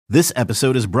This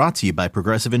episode is brought to you by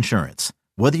Progressive Insurance.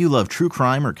 Whether you love true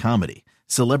crime or comedy,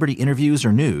 celebrity interviews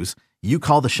or news, you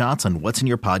call the shots on what's in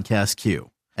your podcast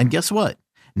queue. And guess what?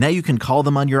 Now you can call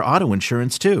them on your auto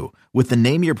insurance too with the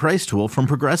Name Your Price tool from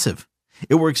Progressive.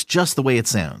 It works just the way it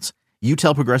sounds. You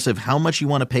tell Progressive how much you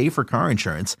want to pay for car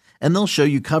insurance, and they'll show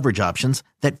you coverage options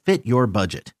that fit your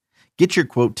budget. Get your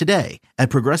quote today at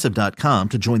Progressive.com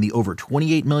to join the over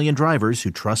 28 million drivers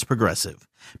who trust Progressive.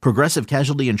 Progressive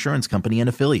Casualty Insurance Company and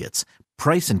Affiliates.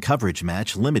 Price and coverage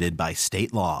match limited by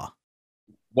state law.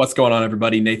 What's going on,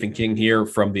 everybody? Nathan King here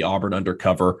from the Auburn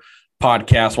Undercover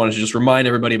podcast. Wanted to just remind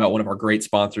everybody about one of our great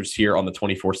sponsors here on the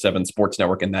 24/7 Sports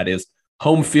Network, and that is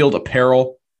Home Field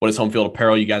Apparel. What is Home Field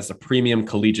Apparel? You guys, a premium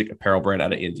collegiate apparel brand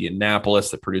out of Indianapolis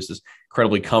that produces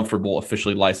incredibly comfortable,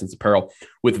 officially licensed apparel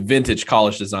with vintage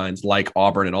college designs like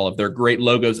Auburn and all of their great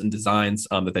logos and designs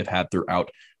that they've had throughout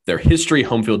their history.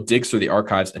 Home Field digs through the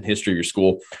archives and history of your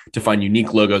school to find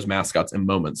unique logos, mascots, and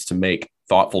moments to make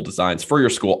thoughtful designs for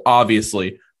your school.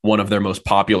 Obviously, one of their most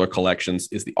popular collections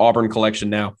is the Auburn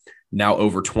collection now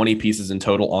over 20 pieces in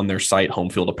total on their site,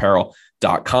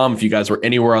 homefieldapparel.com. If you guys were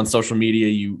anywhere on social media,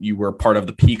 you were part of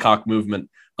the Peacock movement.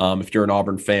 If you're an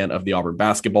Auburn fan of the Auburn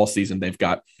basketball season, they've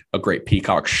got a great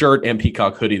Peacock shirt and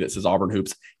Peacock hoodie that says Auburn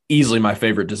Hoops. Easily my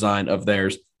favorite design of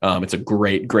theirs. It's a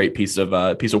great piece of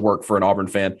work for an Auburn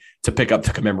fan to pick up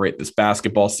to commemorate this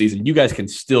basketball season. You guys can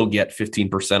still get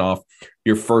 15% off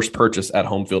your first purchase at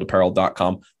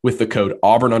homefieldapparel.com with the code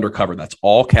Auburn Undercover. That's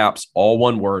all caps, all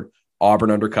one word,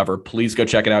 Auburn Undercover. Please go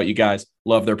check it out. You guys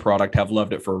love their product, have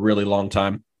loved it for a really long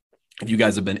time. If you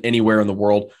guys have been anywhere in the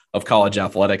world of college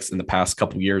athletics in the past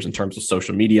couple of years in terms of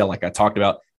social media, like I talked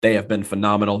about, they have been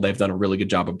phenomenal. They've done a really good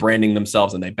job of branding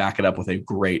themselves, and they back it up with a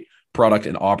great product.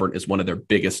 And Auburn is one of their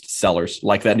biggest sellers,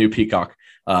 like that new Peacock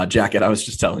jacket I was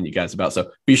just telling you guys about. So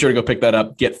be sure to go pick that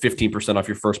up. Get 15% off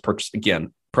your first purchase.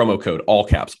 Again, promo code, all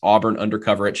caps, Auburn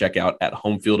Undercover at checkout at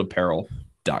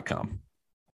homefieldapparel.com.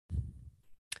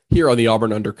 Here on the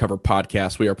Auburn Undercover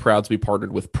podcast, we are proud to be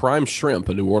partnered with Prime Shrimp,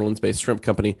 a New Orleans-based shrimp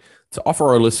company, to offer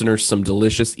our listeners some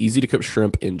delicious, easy-to-cook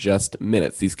shrimp in just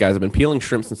minutes. These guys have been peeling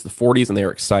shrimp since the 40s, and they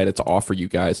are excited to offer you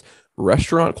guys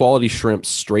restaurant-quality shrimp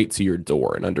straight to your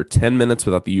door in under 10 minutes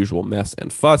without the usual mess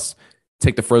and fuss.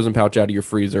 Take the frozen pouch out of your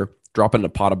freezer, drop it in a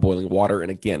pot of boiling water, and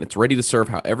again, it's ready to serve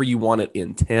however you want it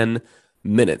in 10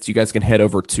 minutes. You guys can head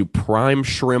over to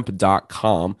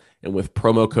primeshrimp.com, and with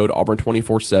promo code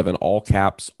Auburn247, all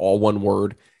caps, all one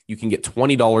word, you can get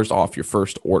 $20 off your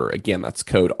first order. Again, that's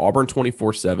code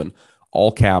Auburn247,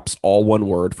 all caps, all one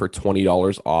word, for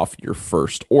 $20 off your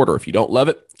first order. If you don't love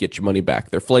it, get your money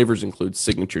back. Their flavors include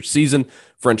signature seasoned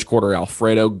French Quarter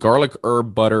Alfredo, garlic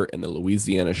herb butter, and the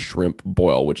Louisiana shrimp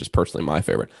boil, which is personally my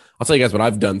favorite. I'll tell you guys what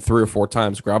I've done 3 or 4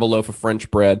 times. Grab a loaf of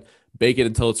French bread, bake it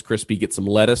until it's crispy, get some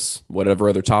lettuce, whatever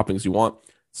other toppings you want,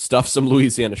 stuff some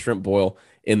Louisiana shrimp boil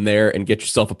in there, and get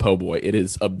yourself a po' boy. It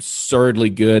is absurdly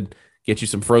good. Get you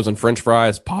some frozen French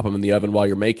fries, pop them in the oven while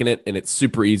you're making it, and it's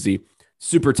super easy,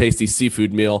 super tasty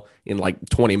seafood meal in like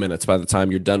 20 minutes by the time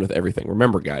you're done with everything.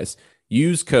 Remember, guys,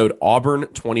 use code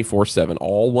Auburn247,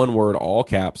 all one word, all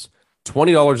caps,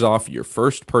 $20 off your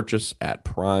first purchase at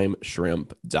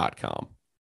primeshrimp.com.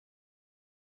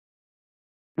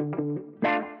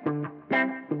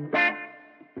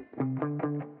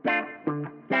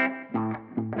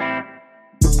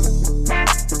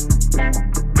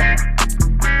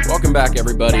 Welcome back,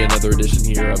 everybody. Another edition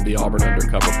here of the Auburn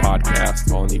Undercover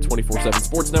podcast on the 24/7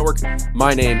 Sports Network.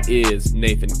 My name is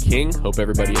Nathan King. Hope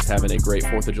everybody is having a great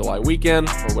 4th of July weekend,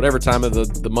 or whatever time of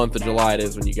the month of July it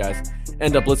is when you guys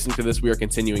end up listening to this. We are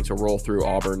continuing to roll through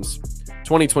Auburn's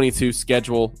 2022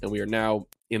 schedule, and we are now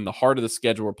in the heart of the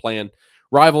schedule. We're playing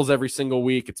rivals every single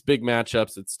week. It's big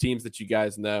matchups. It's teams that you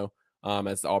guys know.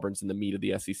 As the Auburn's in the meat of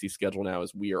the SEC schedule now,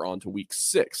 as we are on to week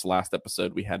 6. Last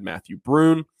episode, we had Matthew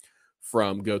Brune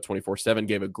from Go 24/7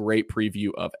 gave a great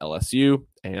preview of LSU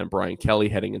and Brian Kelly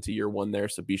heading into year 1 there.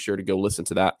 So be sure to go listen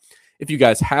to that if you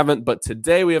guys haven't. But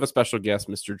today we have a special guest.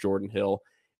 Mr. Jordan Hill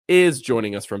is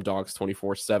joining us from Dogs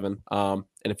 24/7. And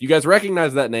if you guys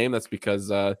recognize that name, that's because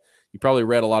you probably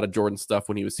read a lot of Jordan stuff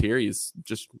when he was here. He's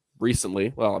just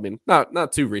recently, well, I mean,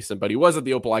 not too recent, but he was at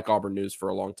the Opelika Auburn News for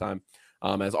a long time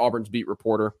as Auburn's beat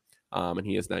reporter. And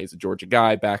he's a Georgia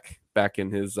guy back in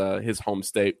his home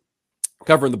state,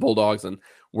 covering the Bulldogs, and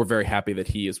we're very happy that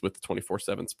he is with the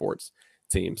 24/7 Sports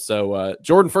team. So,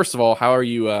 Jordan, first of all, how are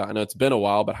you? I know it's been a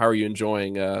while, but how are you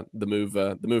enjoying the move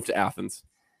to Athens?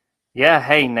 Yeah,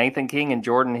 hey, Nathan King and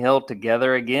Jordan Hill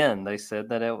together again. They said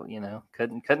that it,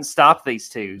 couldn't stop these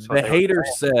two. The hater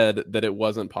said that it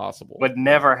wasn't possible. Would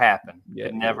never happen. Yeah,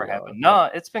 Would never happen.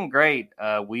 No, it's been great.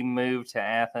 We moved to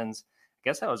Athens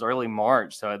guess that was early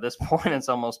March. So at this point, it's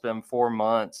almost been 4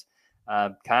 months.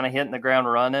 Kind of hitting the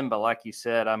ground running. But like you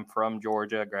said, I'm from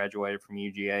Georgia, graduated from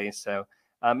UGA. So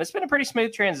it's been a pretty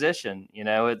smooth transition.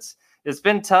 It's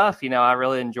been tough. I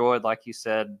really enjoyed, like you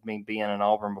said, me being in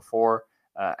Auburn before.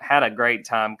 Had a great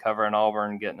time covering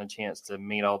Auburn, getting a chance to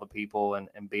meet all the people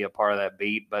and be a part of that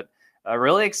beat. But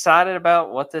really excited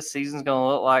about what this season's going to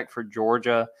look like for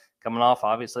Georgia. Coming off,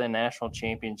 obviously, a national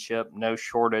championship, no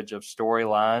shortage of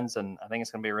storylines, and I think it's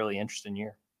going to be a really interesting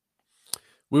year.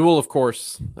 We will, of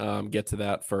course, get to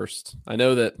that first. I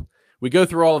know that we go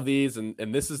through all of these, and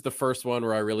this is the first one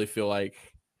where I really feel like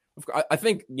I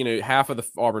think half of the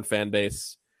Auburn fan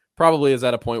base probably is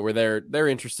at a point where they're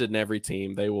interested in every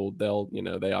team. They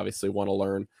obviously want to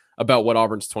learn about what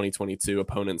Auburn's 2022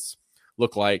 opponents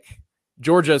look like.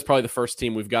 Georgia is probably the first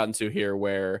team we've gotten to here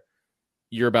where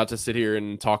you're about to sit here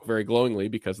and talk very glowingly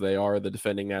because they are the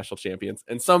defending national champions.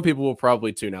 And some people will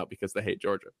probably tune out because they hate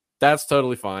Georgia. That's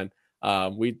totally fine.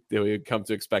 We come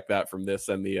to expect that from this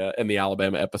and the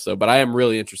Alabama episode. But I am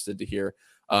really interested to hear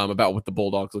about what the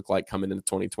Bulldogs look like coming into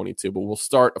 2022. But we'll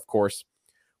start, of course,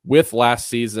 with last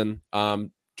season.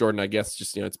 Jordan, I guess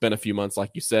just, it's been a few months,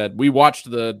 like you said. We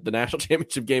watched the national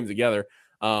championship game together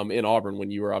in Auburn when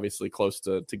you were obviously close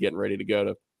to getting ready to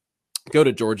go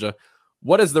to Georgia.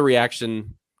 What has the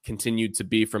reaction continued to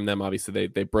be from them? Obviously,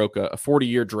 they broke a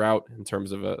 40-year drought in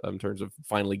terms of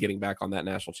finally getting back on that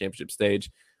national championship stage.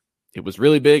 It was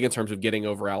really big in terms of getting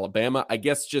over Alabama. I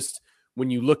guess just when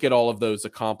you look at all of those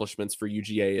accomplishments for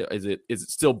UGA, is it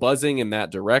still buzzing in that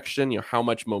direction? How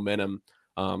much momentum,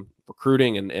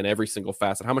 recruiting and every single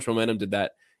facet, how much momentum did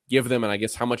that give them? And I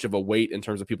guess how much of a weight in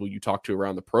terms of people you talk to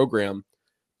around the program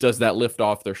does that lift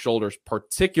off their shoulders,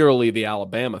 particularly the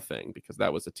Alabama thing, because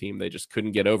that was a team they just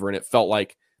couldn't get over, and it felt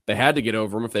like they had to get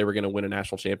over them if they were going to win a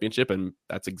national championship, and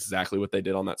that's exactly what they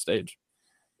did on that stage.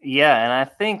 Yeah, and I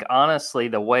think, honestly,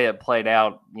 the way it played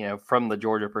out, from the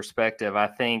Georgia perspective, I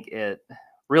think it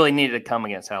really needed to come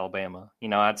against Alabama.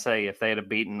 I'd say if they had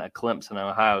beaten a Clemson and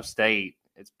Ohio State,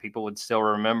 people would still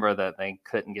remember that they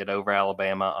couldn't get over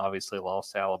Alabama, obviously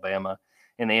lost to Alabama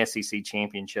in the SEC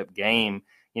championship game.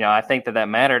 I think that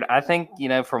mattered. I think,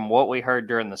 from what we heard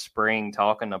during the spring,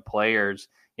 talking to players,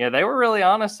 they were really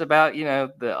honest about,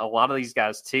 a lot of these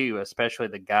guys too, especially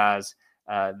the guys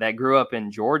that grew up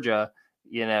in Georgia.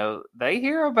 They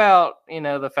hear about,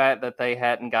 the fact that they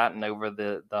hadn't gotten over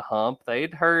the hump.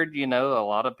 They'd heard, a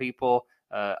lot of people,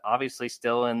 obviously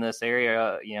still in this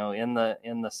area, in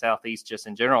the Southeast, just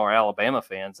in general, are Alabama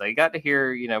fans. They got to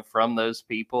hear, from those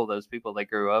people they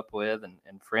grew up with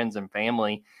and friends and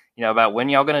family, about when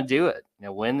y'all going to do it.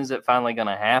 When is it finally going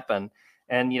to happen?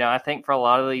 And, I think for a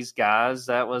lot of these guys,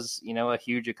 that was, a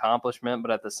huge accomplishment.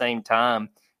 But at the same time,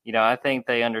 I think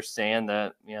they understand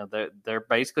that, they're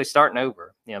basically starting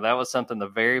over. That was something the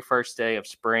very first day of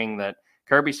spring that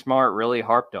Kirby Smart really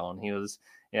harped on. He was,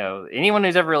 anyone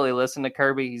who's ever really listened to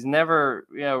Kirby, he's never,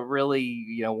 really,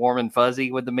 warm and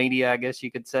fuzzy with the media, I guess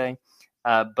you could say.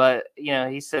 But,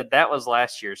 he said that was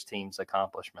last year's team's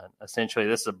accomplishment. Essentially,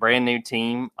 this is a brand new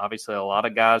team. Obviously, a lot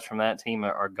of guys from that team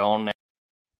are gone now.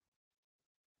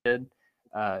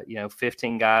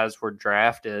 15 guys were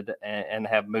drafted and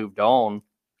have moved on.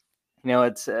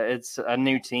 It's a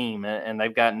new team and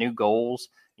they've got new goals.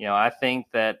 I think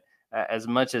that as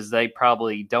much as they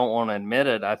probably don't want to admit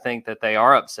it, I think that they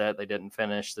are upset they didn't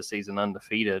finish the season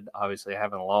undefeated, obviously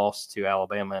having lost to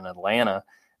Alabama and Atlanta.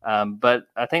 But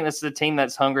I think this is a team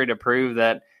that's hungry to prove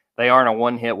that they aren't a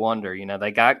one-hit wonder.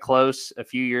 They got close a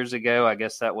few years ago. I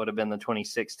guess that would have been the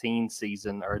 2016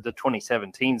 season or the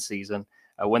 2017 season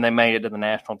when they made it to the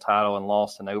national title and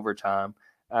lost in overtime.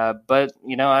 But,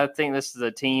 I think this is a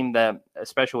team that,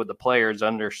 especially with the players,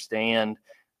 understand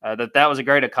that was a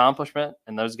great accomplishment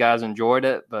and those guys enjoyed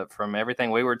it. But from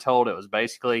everything we were told, it was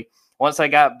basically once they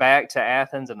got back to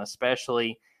Athens and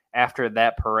especially after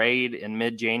that parade in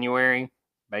mid-January,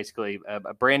 basically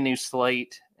a brand new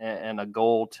slate and a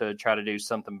goal to try to do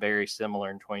something very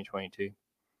similar in 2022.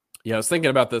 Yeah, I was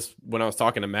thinking about this when I was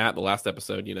talking to Matt the last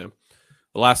episode.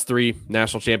 The last three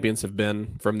national champions have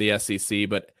been from the SEC,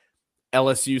 but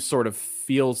LSU sort of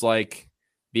feels like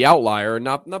the outlier.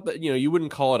 Not that, you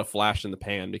wouldn't call it a flash in the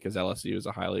pan because LSU is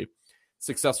a highly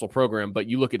successful program, but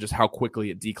you look at just how quickly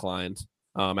it declined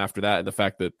after that and the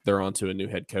fact that they're onto a new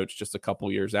head coach just a couple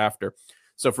years after.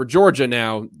 So for Georgia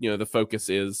now, the focus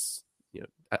is,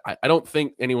 I don't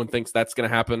think anyone thinks that's going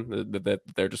to happen, that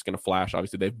they're just going to flash.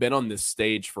 Obviously, they've been on this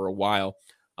stage for a while,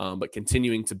 but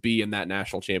continuing to be in that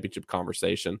national championship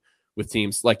conversation with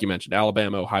teams like you mentioned,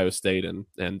 Alabama, Ohio State,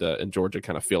 and Georgia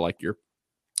kind of feel like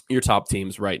your top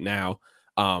teams right now.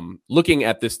 Looking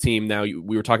at this team now,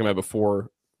 we were talking about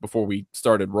before before we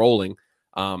started rolling.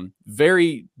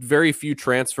 Very, very few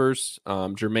transfers.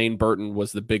 Jermaine Burton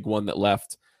was the big one that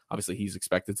left. Obviously, he's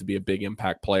expected to be a big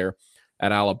impact player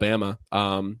at Alabama.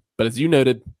 But as you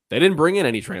noted, they didn't bring in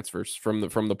any transfers from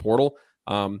the portal.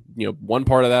 One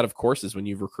part of that, of course, is when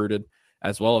you've recruited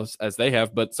as well as they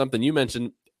have. But something you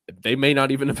mentioned, they may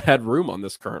not even have had room on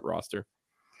this current roster.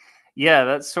 Yeah,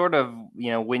 that's sort of,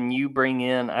 when you bring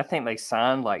in, I think they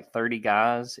signed like 30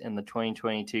 guys in the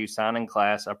 2022 signing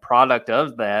class. A product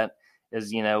of that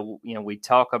is, we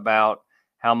talk about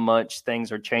how much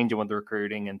things are changing with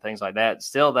recruiting and things like that.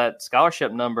 Still, that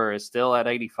scholarship number is still at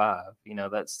 85.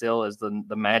 That still is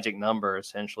the magic number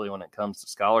essentially when it comes to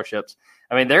scholarships.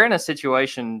 I mean, they're in a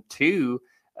situation too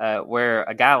where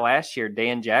a guy last year,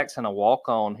 Dan Jackson, a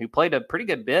walk-on who played a pretty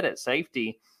good bit at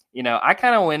safety. I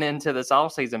kind of went into this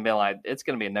offseason being like, it's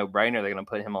going to be a no-brainer. They're going to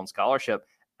put him on scholarship.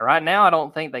 Right now, I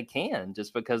don't think they can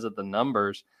just because of the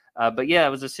numbers. But yeah,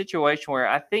 it was a situation where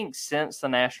I think since the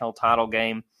national title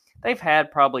game, they've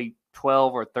had probably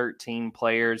 12 or 13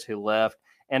 players who left.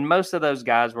 And most of those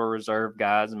guys were reserve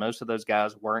guys. And most of those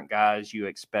guys weren't guys you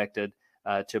expected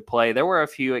to play. There were a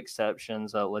few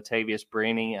exceptions. Latavius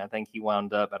Brini, I think he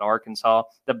wound up at Arkansas.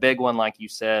 The big one, like you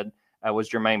said, was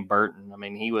Jermaine Burton. I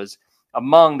mean, he was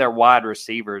among their wide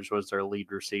receivers, was their lead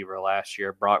receiver last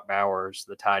year. Brock Bowers,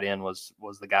 the tight end, was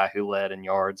the guy who led in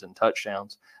yards and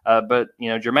touchdowns. But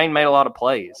Jermaine made a lot of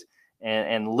plays,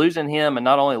 and losing him, and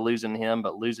not only losing him,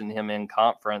 but losing him in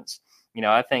conference,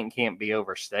 I think can't be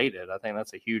overstated. I think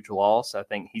that's a huge loss. I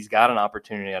think he's got an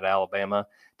opportunity at Alabama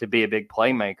to be a big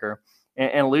playmaker,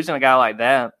 and losing a guy like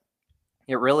that,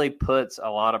 it really puts a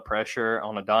lot of pressure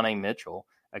on Adonai Mitchell,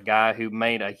 a guy who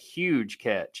made a huge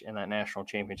catch in that national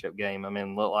championship game. I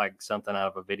mean, looked like something out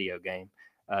of a video game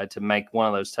to make one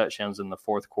of those touchdowns in the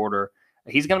fourth quarter.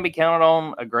 He's going to be counted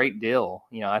on a great deal.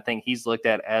 I think he's looked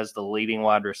at as the leading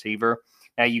wide receiver.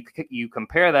 Now, you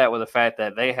compare that with the fact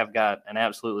that they have got an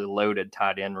absolutely loaded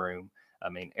tight end room. I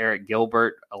mean, Eric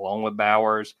Gilbert, along with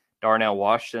Bowers, Darnell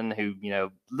Washington, who, a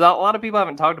lot of people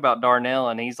haven't talked about Darnell,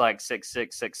 and he's like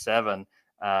 6'6", 6'7",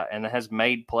 and has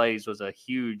made plays, was a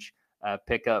huge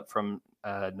pickup from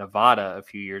Nevada a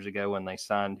few years ago when they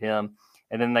signed him.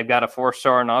 And then they've got a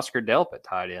 4-star in Oscar Delp at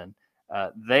tight end.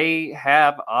 They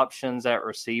have options at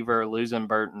receiver. Losing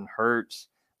Burton hurts,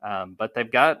 but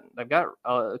they've got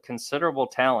a considerable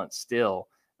talent still.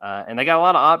 And they got a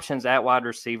lot of options at wide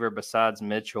receiver besides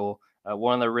Mitchell.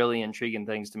 One of the really intriguing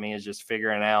things to me is just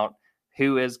figuring out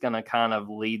who is going to kind of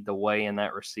lead the way in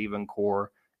that receiving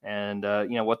core and,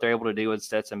 what they're able to do with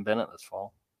Stetson Bennett this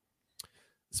fall.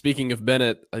 Speaking of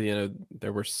Bennett,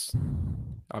 there was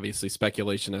obviously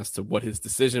speculation as to what his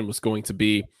decision was going to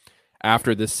be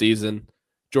after this season.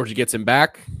 Georgia gets him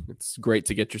back. It's great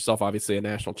to get yourself, obviously, a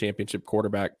national championship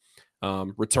quarterback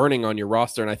returning on your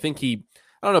roster. And I think I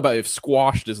don't know about if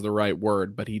squashed is the right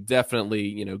word, but he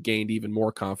definitely, gained even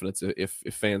more confidence if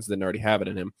fans didn't already have it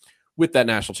in him with that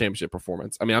national championship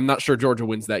performance. I mean, I'm not sure Georgia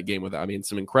wins that game without,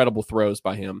 some incredible throws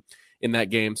by him in that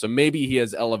game. So maybe he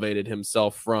has elevated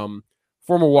himself from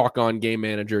former walk-on game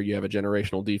manager, you have a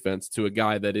generational defense, to a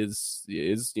guy that is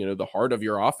the heart of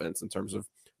your offense in terms of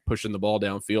pushing the ball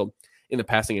downfield in the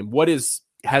passing game.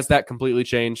 Has that completely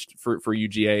changed for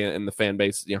UGA and the fan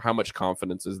base? How much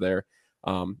confidence is there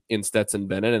in Stetson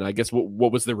Bennett? And I guess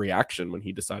what was the reaction when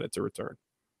he decided to return?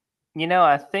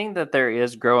 I think that there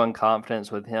is growing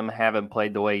confidence with him having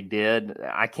played the way he did.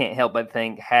 I can't help but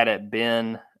think, had it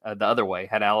been the other way,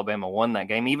 had Alabama won that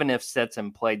game, even if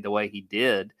Stetson played the way he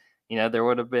did, there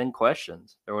would have been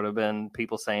questions. There would have been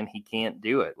people saying he can't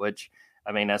do it, which,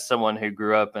 as someone who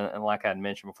grew up and like I'd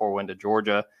mentioned before, went to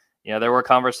Georgia, there were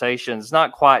conversations,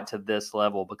 not quite to this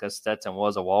level because Stetson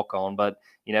was a walk-on, but,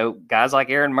 guys like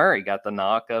Aaron Murray got the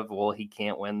knock of, well, he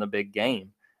can't win the big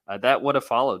game. That would have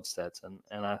followed Stetson.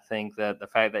 And I think that the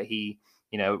fact that he,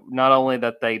 not only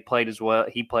that he played as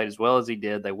well as he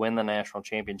did, they win the national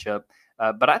championship.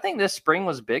 But I think this spring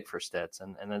was big for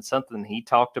Stetson. And it's something he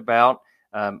talked about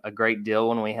a great deal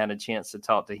when we had a chance to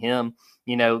talk to him.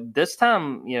 This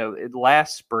time,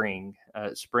 last spring,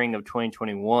 spring of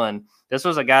 2021, this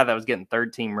was a guy that was getting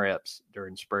third team reps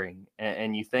during spring.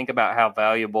 And you think about how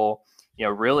valuable,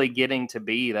 really getting to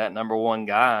be that number one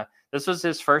guy. This was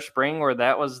his first spring where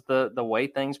that was the way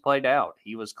things played out.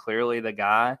 He was clearly the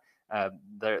guy.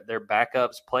 Their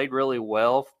backups played really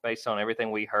well based on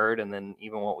everything we heard and then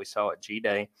even what we saw at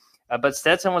G-Day. But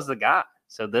Stetson was the guy.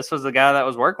 So this was the guy that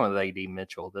was working with A.D.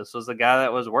 Mitchell. This was the guy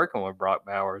that was working with Brock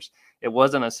Bowers. It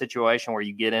wasn't a situation where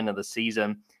you get into the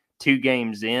season 2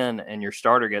 games in and your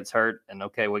starter gets hurt and,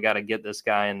 okay, we got to get this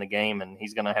guy in the game and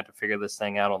he's going to have to figure this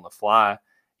thing out on the fly.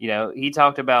 he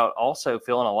talked about also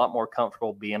feeling a lot more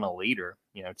comfortable being a leader,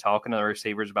 talking to the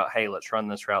receivers about, hey, let's run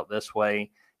this route this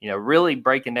way, really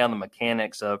breaking down the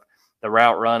mechanics of the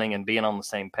route running and being on the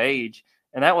same page.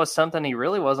 And that was something he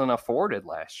really wasn't afforded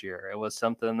last year. It was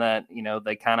something that,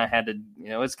 they kind of had to,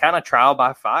 it's kind of trial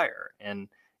by fire. And,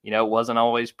 it wasn't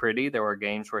always pretty. There were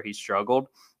games where he struggled.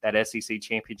 That SEC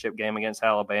championship game against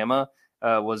Alabama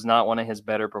was not one of his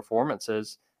better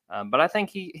performances. But I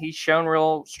think he's shown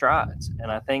real strides.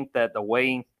 And I think that the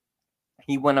way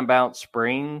he went about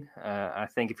spring, I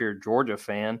think if you're a Georgia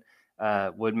fan,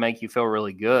 would make you feel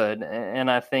really good.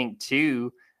 And I think,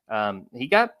 too, he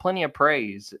got plenty of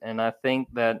praise. And I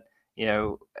think that,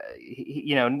 there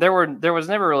was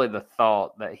never really the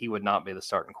thought that he would not be the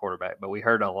starting quarterback. But we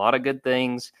heard a lot of good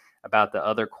things about the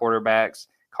other quarterbacks,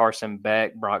 Carson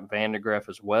Beck, Brock Vandagriff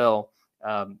as well.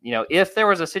 If there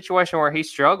was a situation where he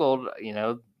struggled,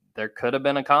 there could have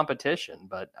been a competition,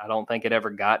 but I don't think it ever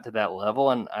got to that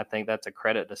level. And I think that's a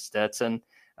credit to Stetson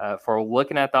for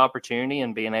looking at the opportunity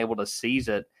and being able to seize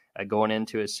it going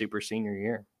into his super senior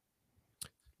year.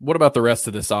 What about the rest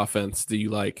of this offense do you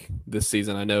like this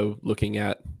season? I know looking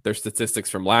at their statistics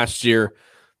from last year,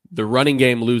 the running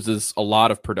game loses a lot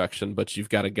of production, but you've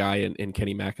got a guy in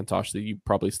Kenny McIntosh that you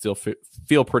probably still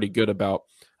feel pretty good about.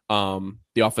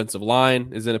 The offensive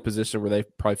line is in a position where they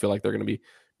probably feel like they're going to be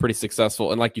pretty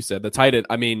successful. And like you said, the tight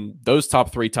end, those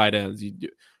top three tight ends,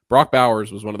 Brock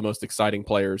Bowers was one of the most exciting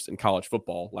players in college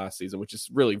football last season, which is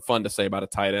really fun to say about a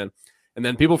tight end. And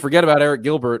then people forget about Eric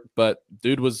Gilbert, but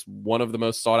dude was one of the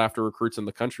most sought after recruits in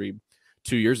the country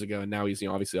 2 years ago. And now he's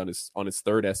obviously on his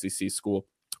third SEC school.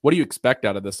 What do you expect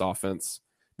out of this offense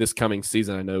this coming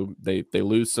season? I know they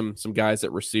lose some guys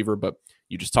at receiver, but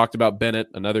you just talked about Bennett,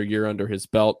 another year under his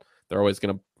belt. They're always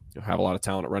going to have a lot of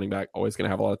talent at running back, always going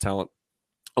to have a lot of talent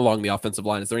along the offensive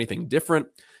line. Is there anything different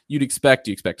you'd expect?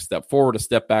 Do you expect a step forward, a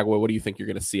step back? What do you think you're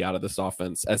going to see out of this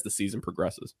offense as the season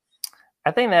progresses? I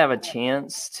think they have a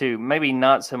chance to maybe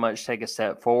not so much take a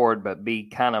step forward, but be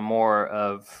kind of more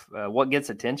of what gets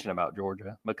attention about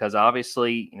Georgia. Because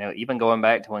obviously, even going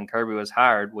back to when Kirby was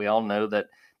hired, we all know that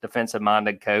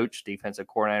defensive-minded coach, defensive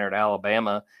coordinator at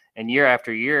Alabama, and year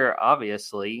after year,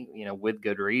 obviously, with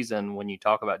good reason, when you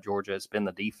talk about Georgia, it's been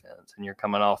the defense. And you're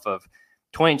coming off of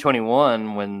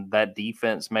 2021 when that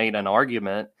defense made an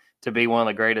argument to be one of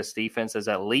the greatest defenses,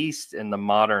 at least in the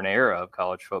modern era of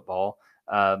college football.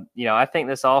 I think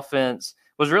this offense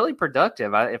was really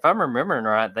productive. If I'm remembering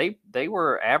right, they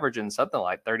were averaging something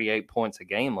like 38 points a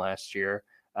game last year,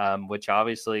 which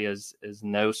obviously is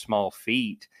no small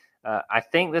feat. I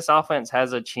think this offense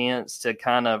has a chance to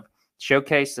kind of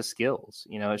showcase the skills.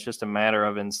 It's just a matter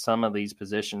of in some of these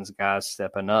positions, guys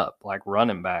stepping up, like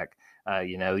running back.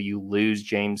 You lose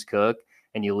James Cook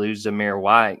and you lose Zamir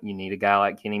White. You need a guy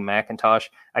like Kenny McIntosh,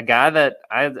 a guy that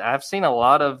I've seen a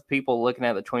lot of people looking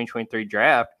at the 2023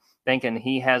 draft thinking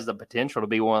he has the potential to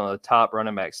be one of the top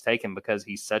running backs taken because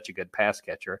he's such a good pass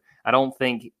catcher. I don't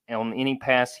think on any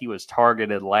pass he was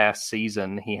targeted last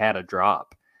season, he had a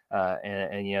drop.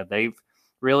 And they've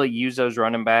really used those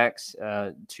running backs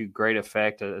to great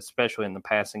effect, especially in the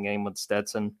passing game with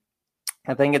Stetson.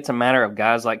 I think it's a matter of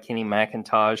guys like Kenny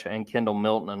McIntosh and Kendall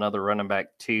Milton, another running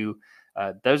back too.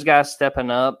 Those guys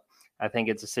stepping up. I think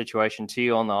it's a situation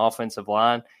too on the offensive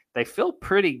line. They feel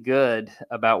pretty good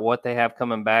about what they have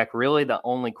coming back. Really, the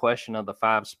only question of the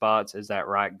 5 spots is that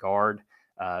right guard.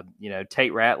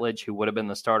 Tate Ratledge, who would have been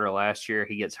the starter last year,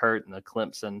 he gets hurt in the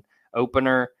Clemson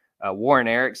opener. Warren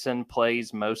Erickson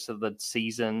plays most of the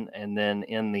season, and then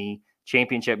in the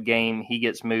championship game, he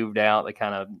gets moved out. They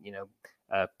kind of,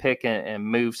 pick and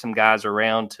move some guys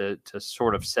around to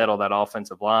sort of settle that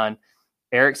offensive line.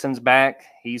 Erickson's back.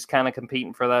 He's kind of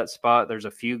competing for that spot. There's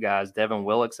a few guys. Devin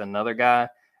Willock's another guy.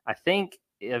 I think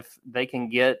if they can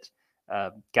get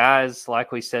guys,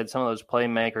 like we said, some of those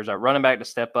playmakers at running back to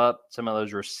step up, some of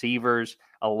those receivers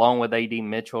along with A.D.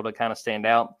 Mitchell to kind of stand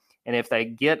out, and if they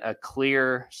get a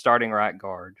clear starting right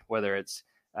guard, whether it's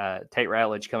Tate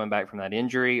Ratledge coming back from that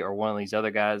injury or one of these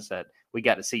other guys that we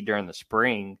got to see during the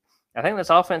spring, I think this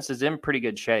offense is in pretty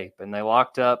good shape. And they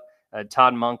locked up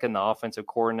Todd Monken, the offensive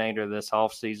coordinator, this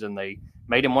offseason. They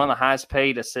made him one of the highest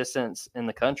paid assistants in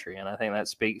the country. And I think that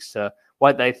speaks to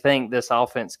what they think this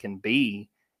offense can be.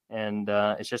 And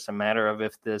it's just a matter of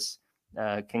if this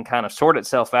can kind of sort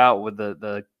itself out with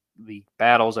the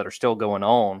battles that are still going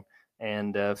on.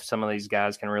 And if some of these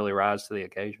guys can really rise to the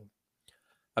occasion.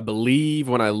 I believe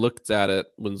when I looked at it,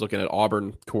 when I was looking at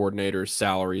Auburn coordinators'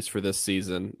 salaries for this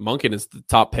season, Monken is the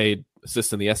top paid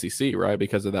assistant in the SEC, right?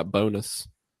 Because of that bonus.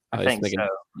 I think so. Yeah,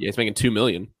 he's making $2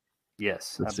 million.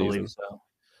 Yes, I believe so.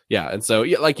 Yeah, and so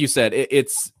like you said,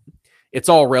 it's it's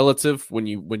all relative when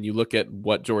you look at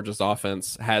what Georgia's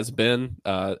offense has been.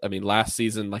 Last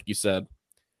season, like you said,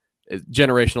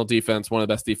 generational defense, one of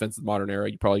the best defenses of the modern era.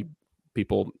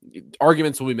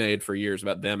 Arguments will be made for years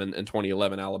about them and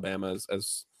 2011 Alabama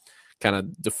as kind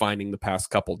of defining the past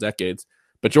couple decades.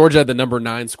 But Georgia had the number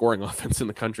 9 scoring offense in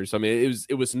the country. So,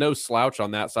 it was no slouch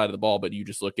on that side of the ball, but you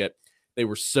just look at, they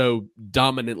were so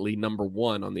dominantly number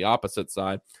 1 on the opposite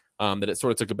side that it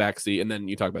sort of took a backseat. And then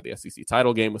you talk about the SEC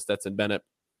title game with Stetson Bennett,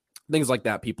 things like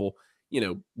that. People,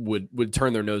 would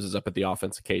turn their noses up at the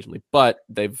offense occasionally, but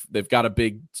they've got a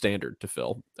big standard to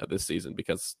fill this season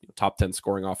because top 10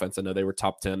 scoring offense. I know they were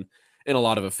top 10 in a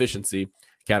lot of efficiency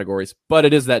categories, but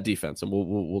it is that defense. And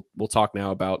we'll talk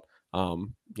now about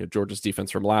Georgia's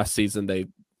defense from last season. They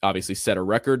obviously set a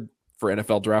record for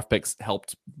NFL draft picks,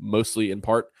 helped mostly in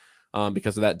part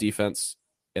because of that defense.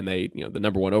 And they, the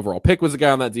number 1 overall pick was a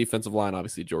guy on that defensive line.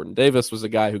 Obviously, Jordan Davis was a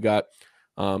guy who got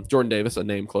Jordan Davis, a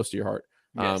name close to your heart.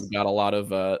 Yes. Got a lot of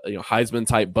Heisman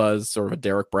type buzz, sort of a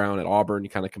Derek Brown at Auburn. You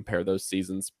kind of compare those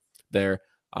seasons there.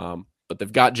 But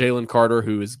they've got Jalen Carter,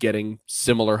 who is getting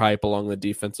similar hype along the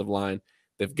defensive line.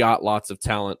 They've got lots of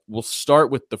talent. We'll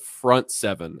start with the front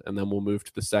 7, and then we'll move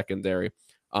to the secondary.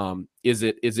 Is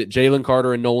it Jalen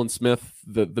Carter and Nolan Smith,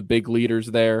 the big leaders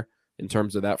there in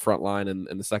terms of that front line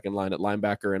and the second line at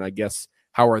linebacker? And I guess,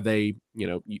 how are they,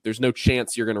 there's no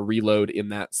chance you're going to reload in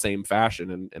that same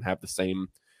fashion and have the same,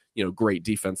 great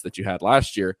defense that you had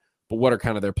last year. But what are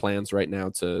kind of their plans right now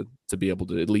to be able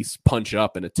to at least punch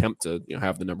up and attempt to,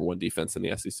 have the number 1 defense in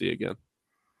the SEC again?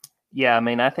 Yeah,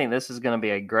 I think this is going to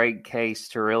be a great case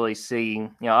to really see.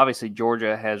 Obviously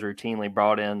Georgia has routinely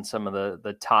brought in some of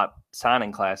the top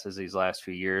signing classes these last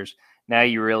few years. Now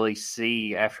you really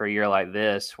see, after a year like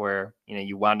this, where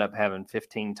you wind up having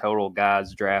 15 total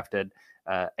guys drafted,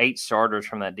 8 starters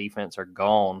from that defense are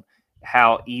gone,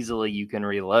 how easily you can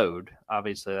reload.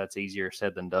 Obviously, that's easier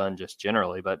said than done just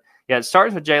generally. But, yeah, it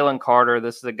starts with Jalen Carter.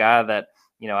 This is a guy that,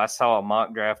 I saw a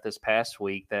mock draft this past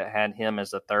week that had him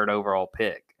as the 3rd overall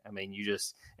pick.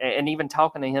 And even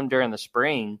talking to him during the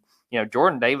spring,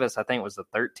 Jordan Davis, I think, was the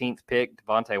 13th pick.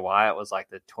 Devontae Wyatt was like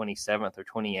the 27th or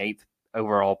 28th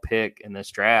overall pick in this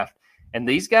draft. And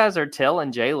these guys are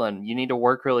telling Jalen, you need to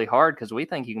work really hard because we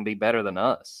think you can be better than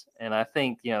us. And I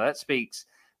think, that speaks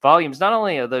volumes, not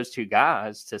only of those 2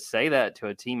 guys to say that to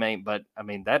a teammate, but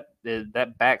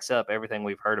that backs up everything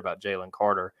we've heard about Jalen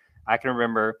Carter. I can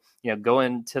remember,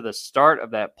 going to the start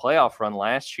of that playoff run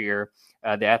last year,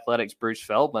 the Athletics' Bruce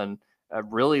Feldman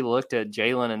really looked at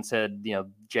Jalen and said,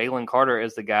 Jalen Carter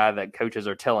is the guy that coaches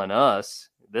are telling us,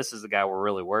 this is the guy we're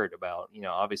really worried about.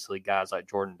 Obviously guys like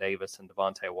Jordan Davis and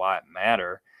Devontae Wyatt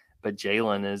matter, but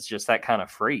Jalen is just that kind of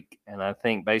freak. And I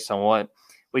think based on what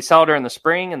we saw during the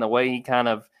spring and the way he kind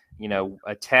of,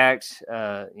 attacked,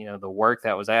 the work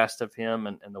that was asked of him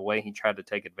and the way he tried to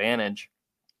take advantage,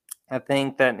 I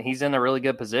think that he's in a really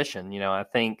good position. I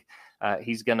think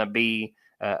he's going to be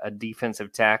a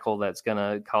defensive tackle that's going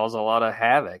to cause a lot of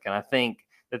havoc. And I think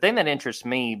the thing that interests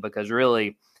me, because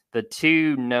really the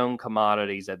 2 known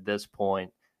commodities at this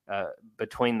point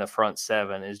between the front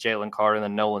 7 is Jalen Carter and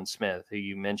then Nolan Smith, who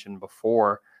you mentioned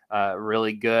before.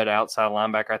 Really good outside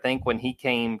linebacker. I think when he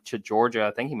came to Georgia,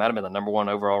 I think he might have been the number 1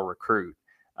 overall recruit.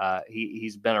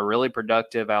 He's been a really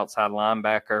productive outside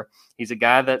linebacker. He's a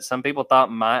guy that some people thought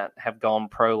might have gone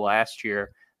pro last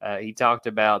year. He talked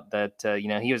about that,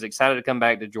 he was excited to come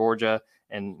back to Georgia,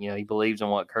 and, he believes in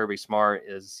what Kirby Smart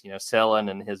is, selling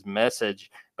and his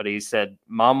message. But he said,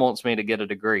 Mom wants me to get a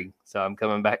degree, so I'm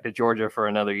coming back to Georgia for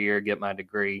another year, get my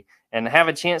degree, and have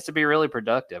a chance to be really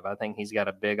productive. I think he's got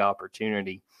a big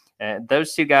opportunity. And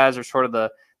those 2 guys are sort of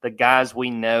the guys we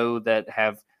know that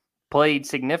have played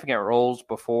significant roles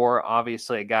before.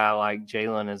 Obviously, a guy like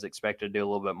Jalen is expected to do a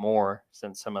little bit more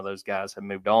since some of those guys have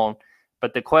moved on.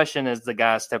 But the question is the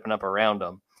guys stepping up around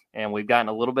them. And we've gotten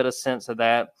a little bit of sense of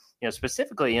that,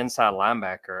 specifically inside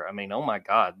linebacker. Oh my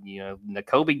God,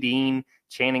 Nakobe Dean,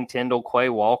 Channing Tindall, Quay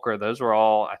Walker, those were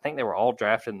all, I think they were all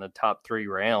drafted in the top 3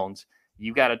 rounds.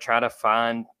 You got to try to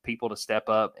find people to step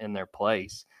up in their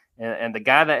place. And the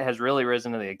guy that has really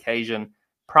risen to the occasion,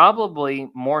 probably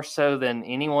more so than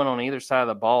anyone on either side of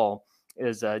the ball,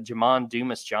 is Jamon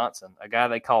Dumas Johnson, a guy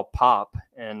they call Pop.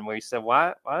 And we said,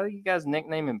 why do you guys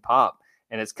nickname him Pop?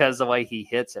 And it's because the way he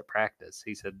hits at practice.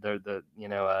 He said,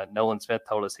 Nolan Smith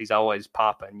told us he's always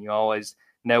popping. You always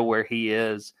know where he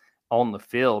is on the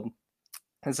field.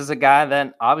 This is a guy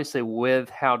that obviously, with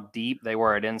how deep they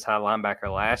were at inside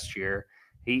linebacker last year,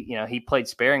 he played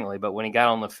sparingly, but when he got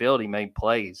on the field, he made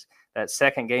plays. That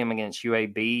second game against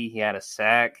UAB, he had a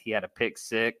sack, he had a pick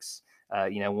 6.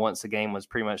 Once the game was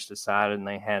pretty much decided and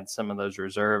they had some of those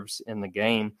reserves in the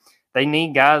game. they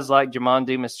need guys like Jamon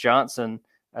Dumas-Johnson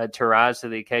to rise to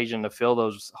the occasion to fill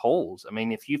those holes. I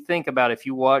mean, if you think about if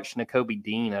you watched Nakobe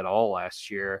Dean at all last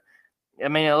year, I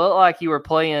mean, it looked like you were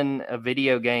playing a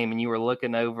video game and you were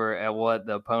looking over at what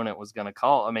the opponent was going to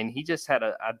call. I mean, he just had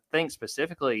I think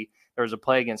specifically there was a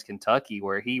play against Kentucky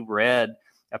where he read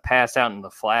a pass out in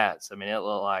the flats. I mean, it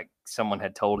looked like someone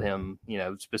had told him,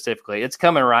 specifically, it's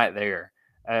coming right there.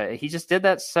 He just did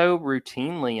that so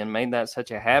routinely and made that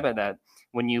such a habit that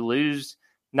when you lose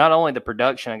not only the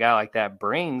production a guy like that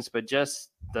brings, but just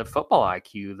the football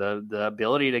IQ, the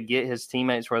ability to get his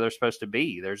teammates where they're supposed to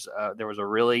be. There was a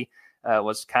really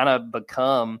was kind of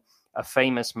become a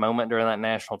famous moment during that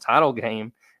national title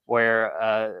game where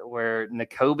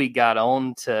Nakobe got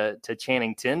on to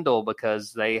Channing Tindall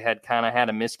because they had kind of had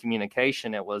a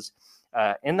miscommunication. It was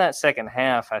in that second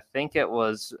half, I think it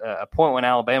was a point when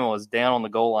Alabama was down on the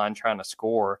goal line trying to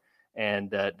score,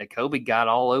 and Nakobe got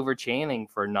all over Channing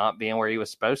for not being where he was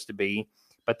supposed to be.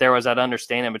 But there was that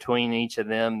understanding between each of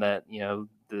them that,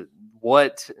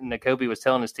 what Nakobe was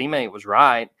telling his teammate was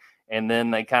right. And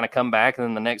then they kind of come back, and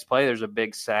then the next play, there's a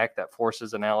big sack that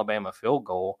forces an Alabama field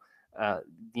goal.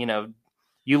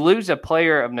 You lose a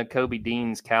player of Nakobe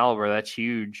Dean's caliber, that's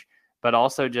huge, but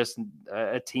also just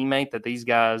a teammate that these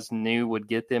guys knew would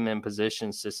get them in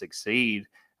positions to succeed.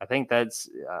 I think that's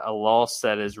a loss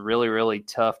that is really, really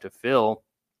tough to fill.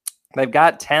 They've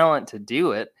got talent to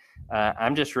do it.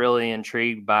 I'm just really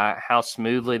intrigued by how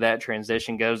smoothly that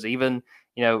transition goes, even,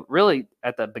 really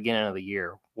at the beginning of the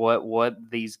year. What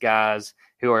these guys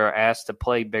who are asked to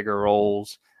play bigger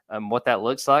roles, what that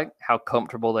looks like, how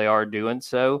comfortable they are doing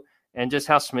so, and just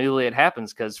how smoothly it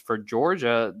happens. Because for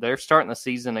Georgia, they're starting the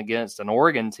season against an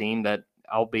Oregon team that,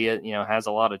 albeit, has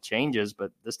a lot of changes,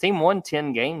 but this team won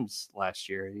 10 games last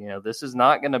year. This is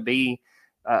not going to be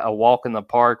a walk in the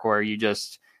park where you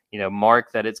just,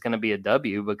 mark that it's going to be a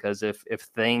W, because if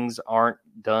things aren't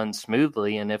done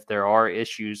smoothly and if there are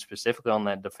issues specifically on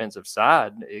that defensive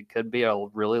side, it could be a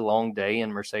really long day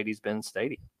in Mercedes-Benz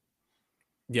Stadium.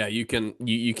 Yeah, you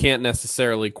can't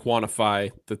necessarily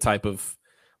quantify the type of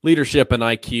leadership and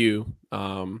IQ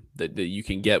that you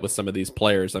can get with some of these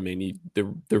players. I mean,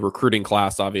 the recruiting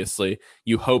class, obviously,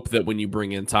 you hope that when you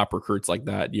bring in top recruits like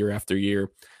that year after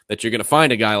year, that you're going to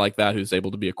find a guy like that who's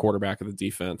able to be a quarterback of the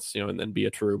defense, and then be a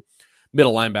true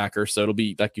middle linebacker. So it'll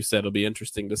be, like you said, it'll be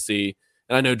interesting to see.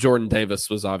 And I know Jordan Davis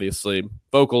was obviously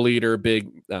vocal leader,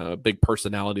 big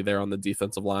personality there on the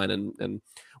defensive line. And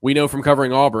we know from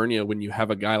covering Auburn, when you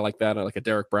have a guy like that, like a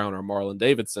Derek Brown or Marlon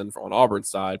Davidson on Auburn's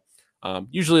side,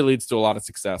 usually leads to a lot of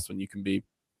success when you can be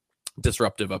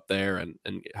disruptive up there and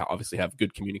obviously have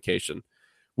good communication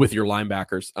with your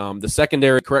linebackers. The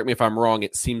secondary, correct me if I'm wrong,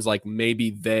 it seems like maybe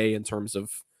they, in terms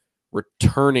of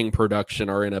returning production,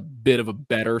 are in a bit of a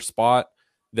better spot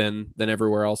than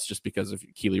everywhere else, just because of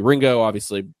Keely Ringo,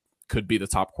 obviously could be the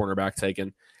top cornerback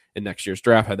taken in next year's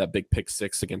draft, had that big pick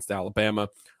 6 against Alabama.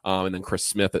 And then Chris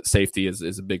Smith at safety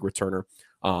is a big returner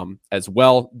as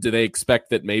well. Do they expect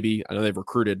that maybe, I know they've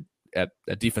recruited at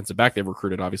defensive back, they've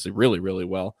recruited obviously really, really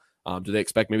well. Do they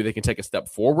expect maybe they can take a step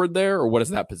forward there, or what does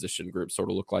that position group sort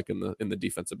of look like in the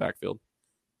defensive backfield?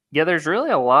 Yeah, there's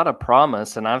really a lot of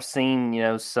promise, and I've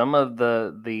seen, some of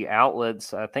the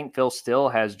outlets. I think Phil Steele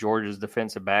has Georgia's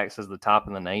defensive backs as the top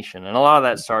in the nation, and a lot of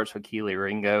that starts with Keely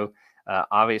Ringo.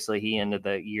 Obviously, he ended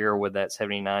the year with that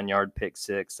 79-yard pick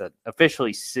 6 that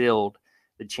officially sealed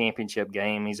the championship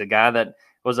game. He's a guy that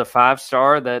was a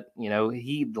 5-star that,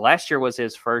 he last year was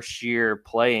his first year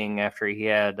playing after he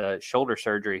had shoulder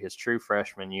surgery his true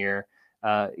freshman year.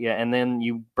 And then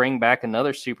you bring back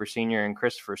another super senior in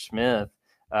Christopher Smith,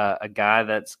 a guy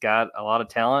that's got a lot of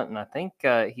talent. And I think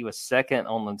he was second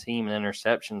on the team in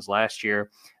interceptions last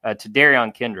year to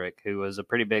Darion Kendrick, who was a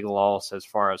pretty big loss as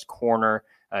far as corner,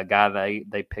 a guy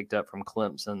they picked up from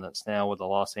Clemson that's now with the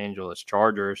Los Angeles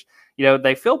Chargers.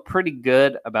 They feel pretty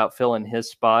good about filling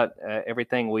his spot.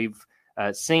 Everything we've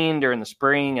seen during the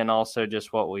spring and also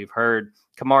just what we've heard.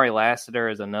 Kamari Lassiter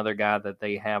is another guy that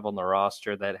they have on the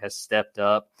roster that has stepped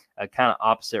up, kind of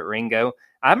opposite Ringo.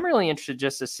 I'm really interested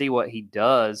just to see what he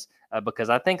does because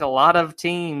I think a lot of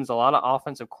teams, a lot of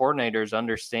offensive coordinators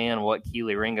understand what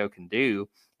Keely Ringo can do.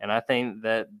 And I think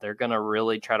that they're going to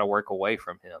really try to work away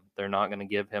from him. They're not going to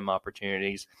give him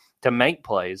opportunities to make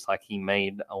plays like he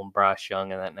made on Bryce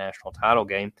Young in that national title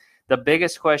game. The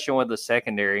biggest question with the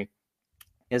secondary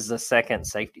is the second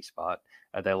safety spot.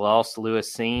 They lost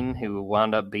Lewis Seen, who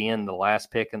wound up being the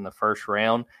last pick in the first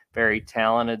round, very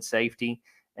talented safety.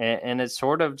 And it's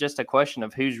sort of just a question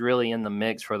of who's really in the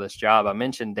mix for this job. I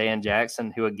mentioned Dan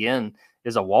Jackson, who, again,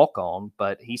 is a walk-on,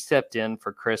 but he stepped in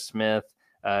for Chris Smith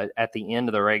at the end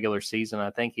of the regular season.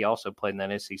 I think he also played in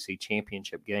that SEC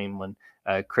championship game when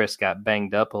Chris got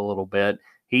banged up a little bit.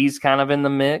 He's kind of in the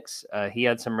mix. He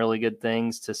had some really good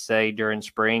things to say during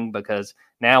spring because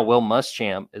now Will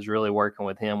Muschamp is really working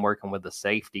with him, working with the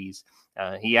safeties.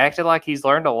 He acted like he's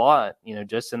learned a lot,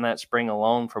 just in that spring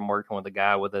alone from working with a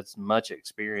guy with as much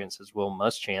experience as Will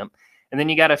Muschamp. And then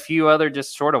you got a few other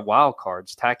just sort of wild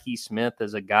cards. Tyke Smith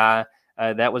is a guy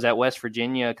that was at West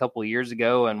Virginia a couple of years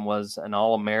ago and was an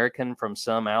All-American from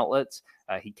some outlets.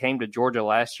 He came to Georgia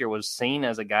last year, was seen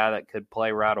as a guy that could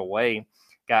play right away.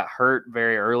 Got hurt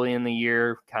very early in the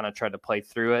year, kind of tried to play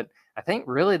through it. I think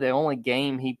really the only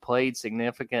game he played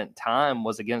significant time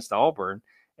was against Auburn,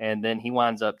 and then he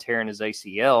winds up tearing his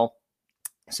ACL.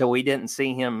 So we didn't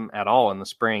see him at all in the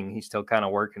spring. He's still kind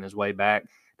of working his way back.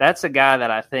 That's a guy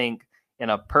that I think in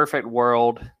a perfect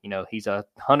world, he's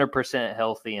 100%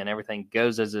 healthy and everything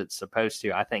goes as it's supposed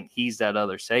to. I think he's that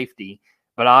other safety.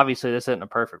 But obviously, this isn't a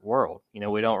perfect world.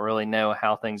 We don't really know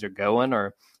how things are going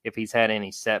or if he's had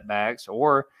any setbacks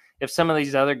or if some of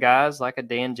these other guys, like a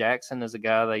Dan Jackson, is a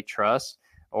guy they trust,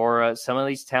 or some of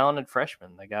these talented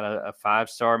freshmen. They got a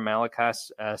 5-star Malachi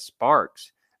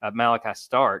Starks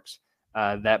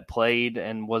that played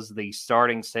and was the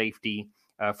starting safety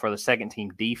for the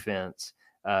second-team defense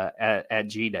at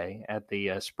G-Day at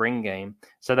the spring game.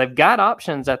 So they've got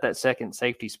options at that second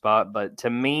safety spot, but to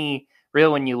me,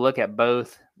 really, when you look at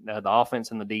both the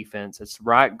offense and the defense, it's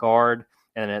right guard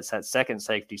and it's that second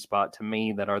safety spot to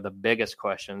me that are the biggest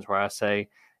questions where I say,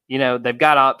 they've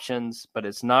got options, but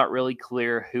it's not really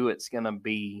clear who it's going to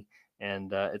be.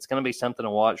 And it's going to be something to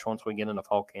watch once we get into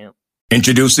fall camp.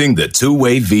 Introducing the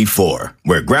two-way V4,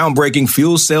 where groundbreaking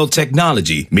fuel cell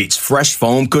technology meets fresh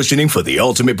foam cushioning for the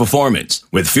ultimate performance.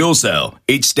 With Fuel Cell,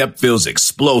 each step feels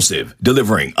explosive,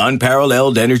 delivering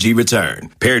unparalleled energy return.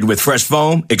 Paired with fresh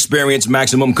foam, experience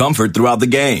maximum comfort throughout the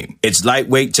game. Its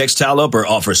lightweight textile upper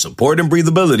offers support and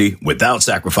breathability without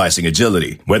sacrificing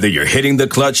agility. Whether you're hitting the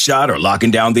clutch shot or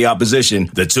locking down the opposition,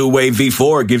 the two-way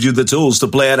V4 gives you the tools to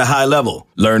play at a high level.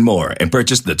 Learn more and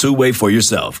purchase the two-way for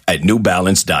yourself at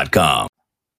newbalance.com.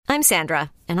 I'm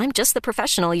Sandra, and I'm just the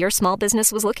professional your small business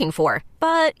was looking for.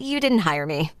 But you didn't hire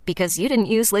me because you didn't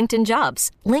use LinkedIn Jobs.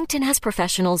 LinkedIn has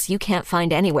professionals you can't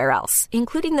find anywhere else,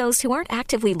 including those who aren't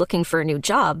actively looking for a new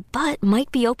job, but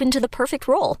might be open to the perfect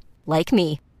role, like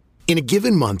me. In a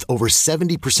given month, over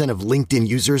 70% of LinkedIn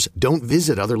users don't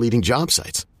visit other leading job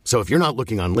sites. So if you're not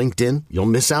looking on LinkedIn, you'll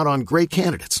miss out on great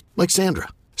candidates, like Sandra.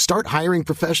 Start hiring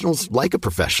professionals like a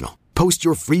professional. Post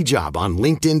your free job on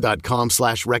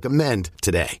linkedin.com/recommend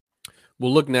today.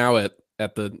 We'll look now at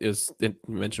you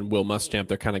mentioned Will Muschamp.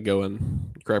 They're kind of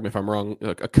going, correct me if I'm wrong,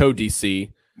 a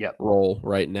co-DC role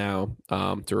right now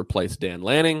to replace Dan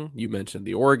Lanning. You mentioned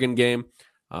the Oregon game.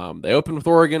 They opened with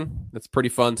Oregon. It's pretty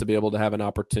fun to be able to have an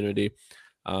opportunity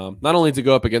not only to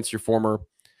go up against your former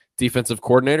defensive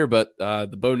coordinator, but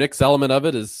the Bo Nix element of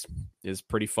it is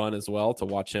pretty fun as well to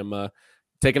watch him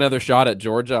take another shot at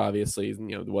Georgia. Obviously,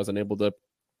 wasn't able to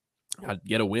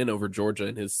get a win over Georgia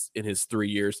in his 3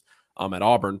 years at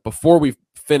Auburn. Before we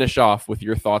finish off with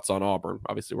your thoughts on Auburn,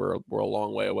 obviously we're a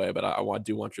long way away, but I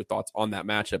do want your thoughts on that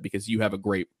matchup because you have a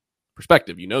great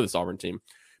perspective. You know this Auburn team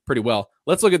pretty well.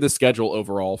 Let's look at the schedule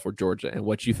overall for Georgia and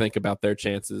what you think about their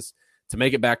chances to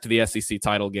make it back to the SEC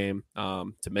title game,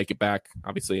 to make it back,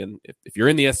 obviously, and if you're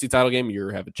in the SEC title game, you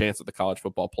have a chance at the college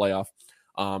football playoff.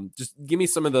 Just give me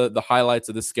some of the highlights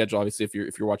of this schedule. Obviously, if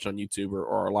you're watching on YouTube or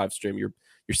our live stream, you're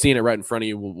seeing it right in front of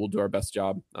you. We'll do our best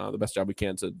job, the best job we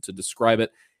can to describe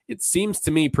it. It seems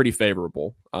to me pretty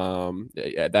favorable.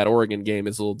 That Oregon game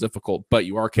is a little difficult, but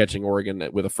you are catching Oregon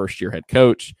with a first-year head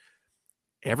coach.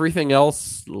 Everything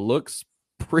else looks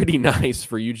pretty nice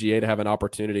for UGA to have an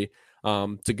opportunity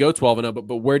to go 12-0.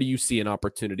 But where do you see an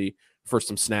opportunity for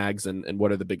some snags, and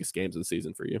what are the biggest games of the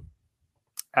season for you?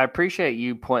 I appreciate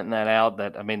you pointing that out.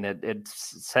 It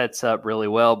sets up really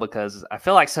well because I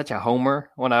feel like such a homer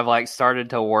when I've started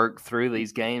to work through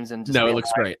these games and just it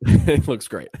looks great. It looks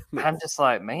great. I'm just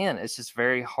like, man, it's just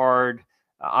very hard.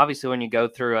 Obviously, when you go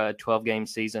through a 12-game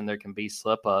season, there can be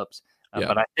slip-ups.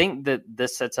 But I think that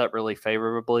this sets up really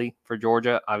favorably for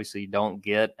Georgia. Obviously, you don't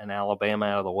get an Alabama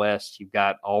out of the West. You've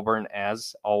got Auburn,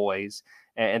 as always.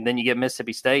 And then you get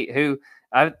Mississippi State, who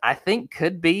I think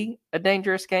could be a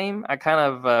dangerous game. I kind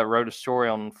of wrote a story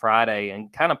on Friday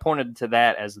and kind of pointed to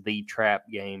that as the trap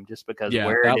game just because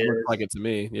where it is. Looks like it to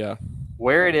me, yeah.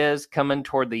 Where it is coming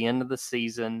toward the end of the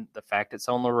season, the fact it's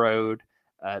on the road,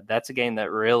 that's a game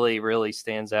that really, really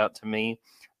stands out to me.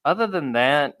 Other than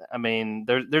that,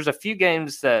 there's a few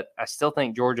games that I still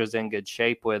think Georgia's in good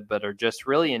shape with, but are just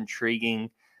really intriguing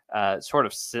sort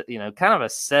of, kind of a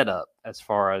setup as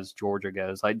far as Georgia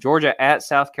goes. Like Georgia at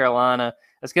South Carolina,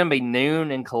 it's going to be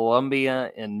noon in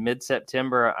Columbia in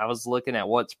mid-September. I was looking at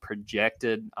what's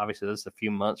projected. Obviously, this is a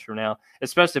few months from now.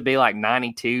 It's supposed to be like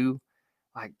 92.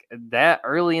 Like that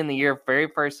early in the year, very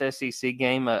first SEC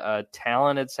game, a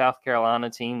talented South Carolina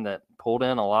team that pulled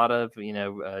in a lot of,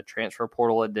 transfer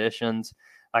portal additions.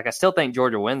 Like I still think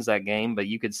Georgia wins that game, but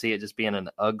you could see it just being an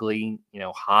ugly,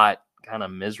 hot, kind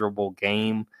of miserable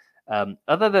game.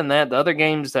 Other than that, the other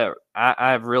games that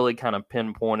I've really kind of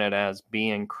pinpointed as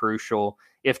being crucial,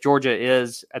 if Georgia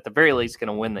is at the very least going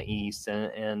to win the East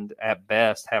and at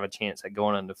best have a chance at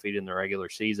going undefeated in the regular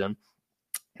season,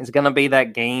 is going to be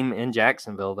that game in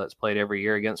Jacksonville that's played every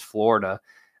year against Florida.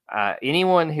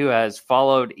 Anyone who has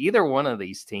followed either one of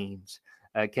these teams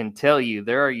can tell you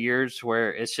there are years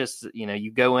where it's just,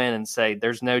 you go in and say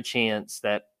there's no chance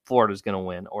that Florida's going to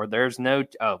win, or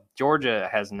Georgia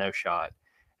has no shot.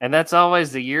 And that's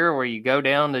always the year where you go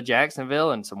down to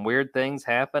Jacksonville and some weird things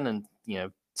happen, and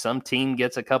some team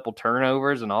gets a couple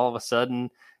turnovers, and all of a sudden,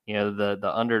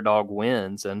 the underdog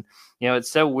wins. And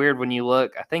it's so weird when you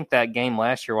look. I think that game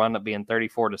last year wound up being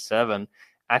 34-7.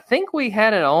 I think we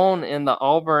had it on in the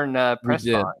Auburn press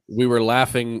box. We were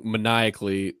laughing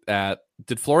maniacally at.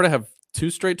 Did Florida have 2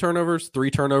 straight turnovers, 3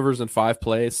 turnovers in 5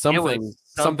 plays? Something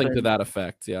to that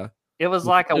effect. Yeah. It was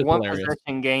like a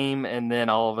one-possession game, and then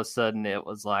all of a sudden it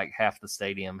was like half the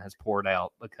stadium has poured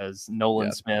out because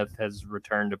Nolan Smith has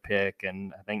returned a pick,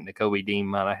 and I think Nakobe Dean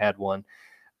might have had one.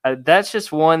 That's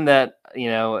just one that,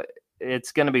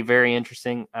 it's going to be very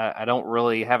interesting. I don't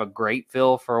really have a great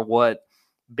feel for what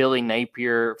Billy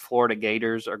Napier Florida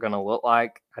Gators are going to look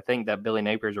like. I think that Billy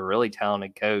Napier is a really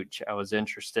talented coach. I was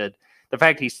interested. The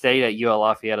fact he stayed at UL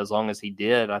Lafayette as long as he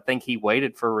did, I think he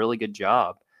waited for a really good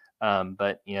job.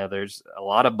 But there's a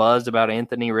lot of buzz about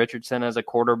Anthony Richardson as a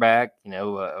quarterback.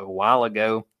 A while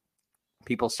ago,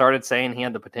 people started saying he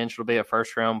had the potential to be a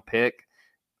first-round pick.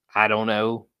 I don't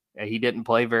know. He didn't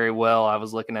play very well. I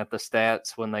was looking at the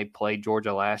stats when they played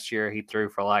Georgia last year. He threw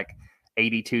for like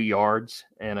 82 yards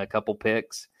and a couple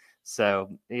picks.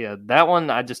 So, that one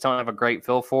I just don't have a great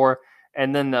feel for.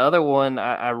 And then the other one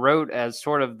I wrote as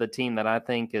sort of the team that I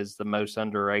think is the most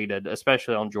underrated,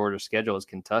 especially on Georgia's schedule, is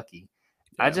Kentucky.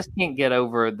 Yeah. I just can't get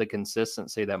over the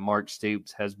consistency that Mark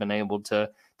Stoops has been able to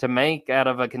make out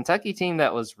of a Kentucky team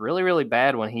that was really, really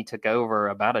bad when he took over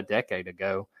about a decade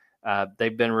ago.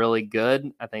 They've been really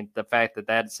good. I think the fact that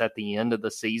that's at the end of the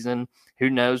season, who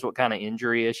knows what kind of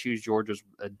injury issues Georgia's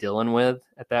dealing with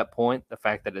at that point, the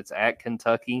fact that it's at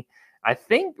Kentucky. I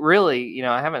think really,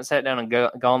 I haven't sat down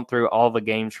and gone through all the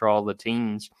games for all the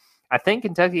teams. I think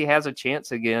Kentucky has a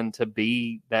chance again to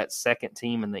be that second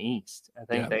team in the East. I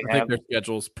think their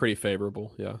schedule is pretty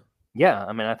favorable. Yeah. Yeah.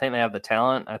 I mean, I think they have the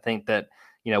talent. I think that,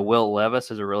 Will Levis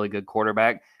is a really good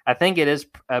quarterback. I think it is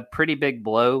a pretty big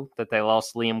blow that they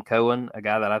lost Liam Cohen, a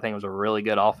guy that I think was a really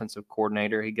good offensive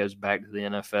coordinator. He goes back to the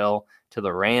NFL, to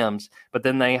the Rams, but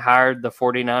then they hired the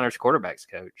 49ers quarterbacks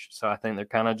coach. So I think they're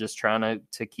kind of just trying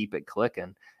to keep it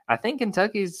clicking. I think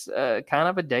Kentucky's kind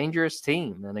of a dangerous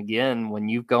team. And again, when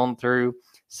you've gone through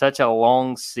such a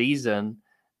long season,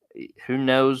 who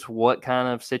knows what kind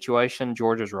of situation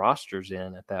Georgia's roster's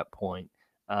in at that point.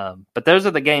 But those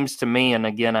are the games to me. And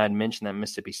again, I'd mentioned that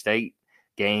Mississippi State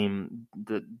game.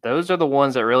 Those are the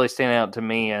ones that really stand out to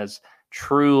me as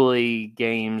truly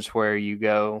games where you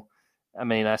go, I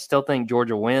mean, I still think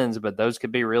Georgia wins, but those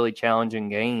could be really challenging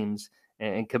games.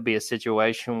 And it could be a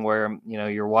situation where,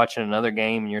 you're watching another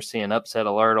game and you're seeing upset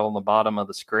alert on the bottom of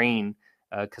the screen.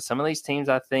 Because some of these teams,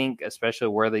 I think, especially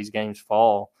where these games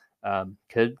fall,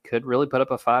 could really put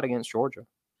up a fight against Georgia.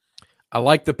 I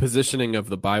like the positioning of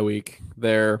the bye week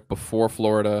there before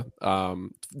Florida.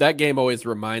 That game always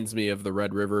reminds me of the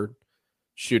Red River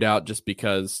shootout, just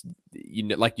because,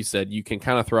 like you said, you can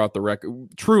kind of throw out the record.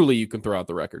 Truly, you can throw out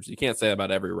the records. You can't say that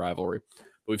about every rivalry.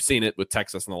 We've seen it with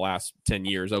Texas in the last 10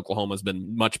 years. Oklahoma's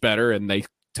been much better, and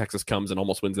Texas comes and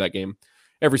almost wins that game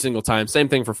every single time. Same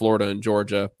thing for Florida and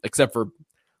Georgia, except for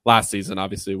last season,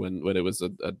 obviously, when it was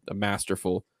a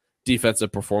masterful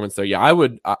defensive performance there. Yeah,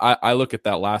 I look at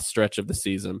that last stretch of the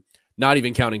season, not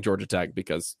even counting Georgia Tech,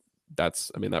 because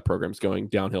that program's going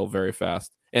downhill very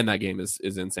fast, and that game is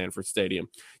in Sanford Stadium.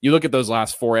 You look at those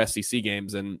last 4 SEC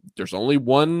games, and there's only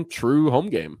one true home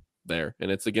game there,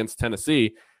 and it's against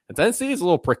Tennessee. And Tennessee is a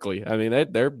little prickly. I mean,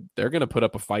 they're going to put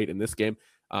up a fight in this game.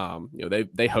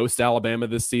 They host Alabama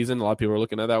this season. A lot of people are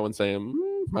looking at that one saying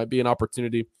might be an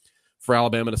opportunity for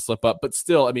Alabama to slip up. But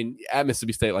still, I mean, at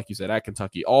Mississippi State, like you said, at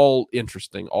Kentucky, all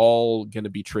interesting, all going to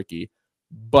be tricky.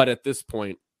 But at this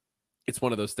point, it's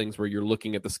one of those things where you're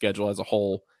looking at the schedule as a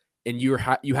whole, and you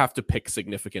have to pick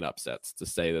significant upsets to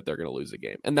say that they're going to lose a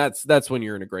game. And that's when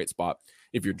you're in a great spot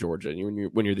if you're Georgia. And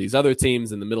when you're these other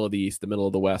teams in the middle of the East, the middle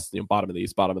of the West, bottom of the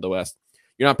East, bottom of the West,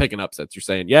 you're not picking upsets. You're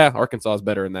saying, yeah, Arkansas is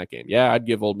better in that game. Yeah, I'd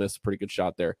give Ole Miss a pretty good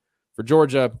shot there. For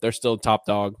Georgia, they're still top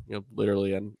dog,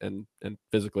 literally and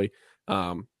physically.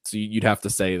 So you'd have to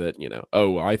say that,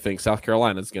 I think South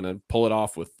Carolina is going to pull it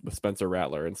off with Spencer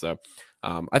Rattler. And so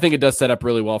I think it does set up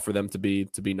really well for them to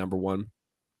be number one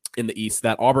in the East.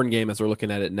 That Auburn game, as we're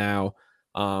looking at it now,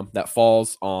 that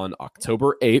falls on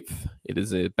October 8th. It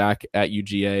is back at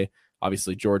UGA.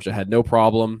 Obviously, Georgia had no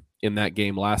problem in that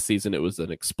game last season. It was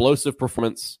an explosive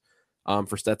performance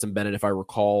for Stetson Bennett, if I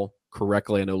recall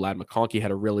correctly. I know Ladd McConkey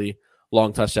had a really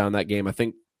long touchdown in that game. I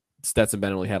think Stetson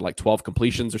Bennett only had like 12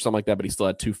 completions or something like that, but he still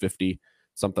had 250,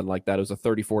 something like that. It was a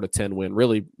 34-10 win.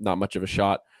 Really not much of a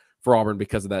shot for Auburn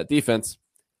because of that defense.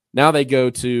 Now they go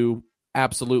to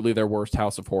absolutely their worst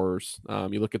house of horrors.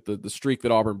 You look at the streak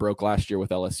that Auburn broke last year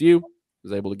with LSU,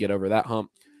 was able to get over that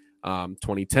hump.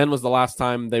 2010 was the last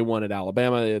time they won at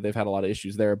Alabama. They've had a lot of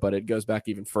issues there, but it goes back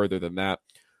even further than that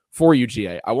for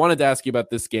UGA. I wanted to ask you about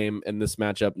this game and this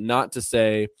matchup, not to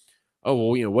say, oh,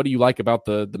 well, what do you like about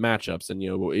the matchups? And,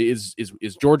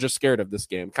 is Georgia scared of this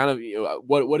game? Kind of,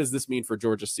 what does this mean for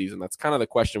Georgia's season? That's kind of the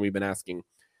question we've been asking.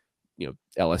 The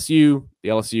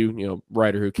LSU,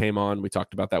 writer who came on, we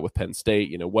talked about that with Penn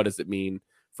State. What does it mean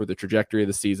for the trajectory of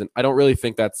the season? I don't really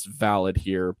think that's valid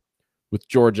here with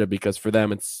Georgia, because for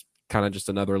them, it's kind of just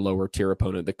another lower tier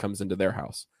opponent that comes into their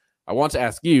house. I want to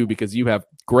ask you, because you have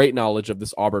great knowledge of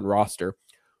this Auburn roster,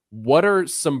 what are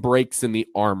some breaks in the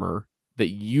armor that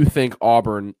you think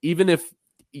Auburn, even if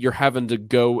you're having to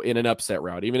go in an upset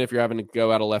route, even if you're having to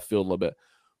go out of left field a little bit,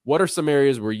 what are some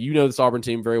areas where this Auburn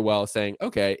team very well, saying,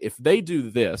 okay, if they do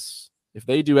this, if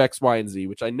they do X, Y, and Z,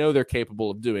 which I know they're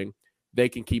capable of doing, they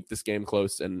can keep this game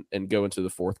close and go into the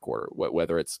fourth quarter,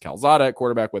 whether it's Calzada at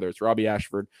quarterback, whether it's Robbie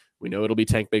Ashford. We know it'll be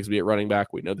Tank Bigsby at running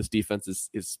back. We know this defense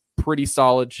is pretty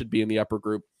solid, should be in the upper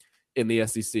group in the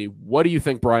SEC. What do you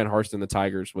think Brian Harsin and the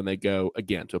Tigers, when they go,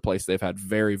 again, to a place they've had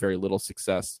very, very little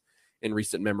success in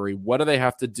recent memory, what do they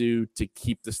have to do to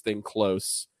keep this thing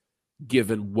close,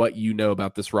 given what you know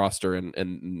about this roster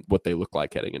and what they look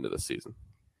like heading into the season?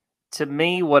 To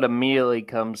me, what immediately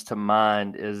comes to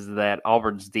mind is that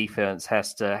Auburn's defense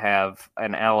has to have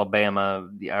an Alabama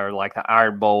or like the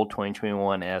Iron Bowl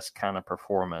 2021-esque kind of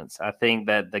performance. I think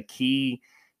that the key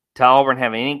to Auburn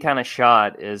having any kind of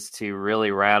shot is to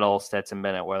really rattle Stetson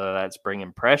Bennett, whether that's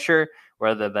bringing pressure,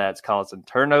 whether that's causing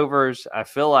turnovers. I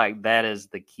feel like that is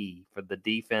the key for the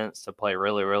defense to play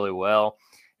really, really well.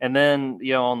 And then,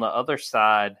 on the other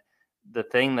side, the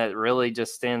thing that really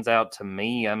just stands out to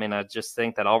me, I just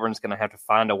think that Auburn's going to have to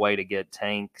find a way to get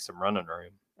Tank some running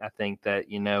room. I think that,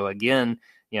 again,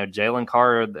 Jalen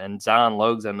Carter and Zion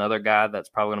Logue's another guy that's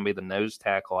probably going to be the nose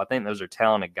tackle. I think those are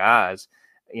talented guys.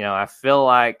 I feel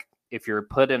like if you're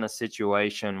put in a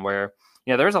situation where,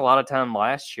 there's a lot of time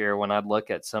last year when I'd look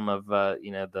at some of,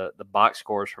 the box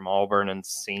scores from Auburn and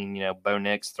seen, Bo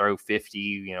Nix throw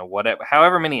 50, whatever,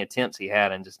 however many attempts he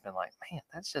had, and just been like, man,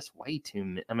 that's just way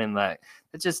too, that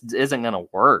just isn't going to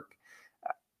work.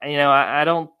 I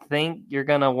don't think you're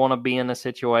going to want to be in a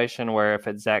situation where if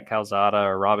it's Zach Calzada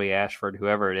or Robbie Ashford,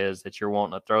 whoever it is, that you're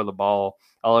wanting to throw the ball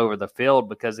all over the field,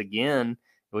 because again,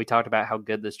 we talked about how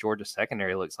good this Georgia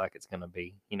secondary looks like it's going to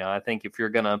be. I think if you're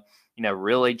going to,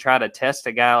 really try to test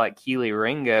a guy like Keely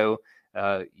Ringo,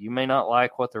 you may not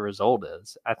like what the result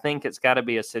is. I think it's got to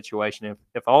be a situation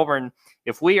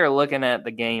if we are looking at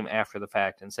the game after the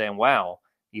fact and saying, wow,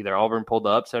 either Auburn pulled the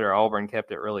upset or Auburn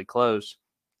kept it really close,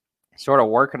 sort of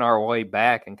working our way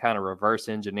back and kind of reverse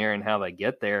engineering how they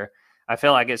get there. I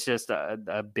feel like it's just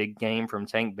a big game from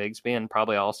Tank Bigsby and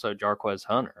probably also Jarquez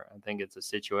Hunter. I think it's a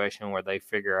situation where they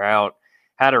figure out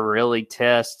how to really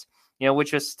test,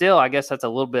 which is still, I guess that's a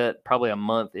little bit, probably a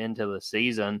month into the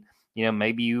season.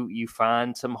 Maybe you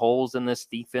find some holes in this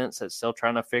defense that's still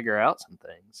trying to figure out some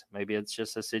things. Maybe it's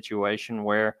just a situation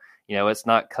where, it's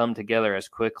not come together as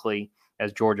quickly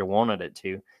as Georgia wanted it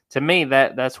to. To me,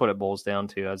 that's what it boils down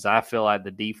to, is I feel like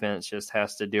the defense just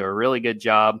has to do a really good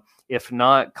job, if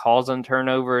not causing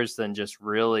turnovers, then just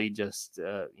really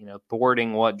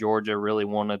thwarting what Georgia really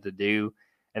wanted to do.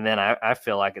 And then I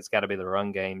feel like it's got to be the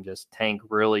run game, just Tank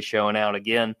really showing out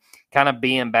again, kind of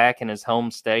being back in his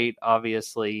home state.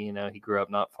 Obviously, he grew up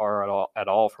not far at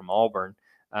all from Auburn,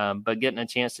 but getting a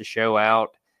chance to show out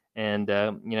and,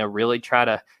 really try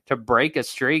to break a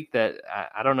streak that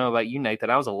I don't know about you, Nate, that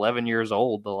I was 11 years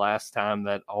old the last time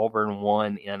that Auburn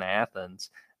won in Athens.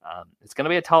 It's going to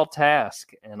be a tall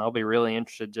task, and I'll be really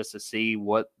interested just to see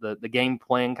what the game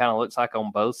plan kind of looks like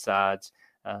on both sides.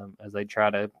 as they try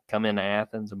to come into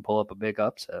Athens and pull up a big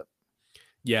upset.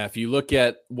 Yeah, if you look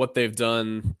at what they've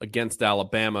done against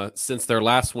Alabama since their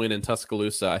last win in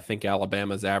Tuscaloosa, I think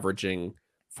Alabama's averaging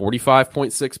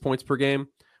 45.6 points per game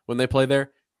when they play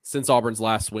there. Since Auburn's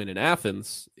last win in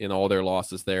Athens, in all their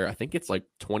losses there, I think it's like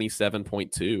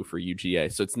 27.2 for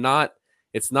UGA. So it's not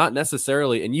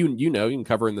necessarily, and you can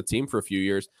cover in the team for a few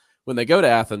years. When they go to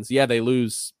Athens, yeah, they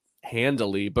lose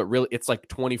handily, but really it's like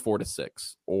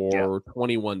 24-6 or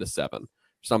 21-7.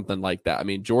 Something like that. I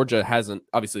mean, Georgia hasn't,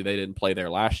 obviously they didn't play there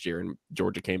last year, and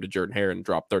Georgia came to Jordan-Hare and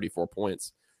dropped 34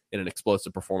 points in an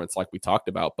explosive performance like we talked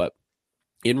about. But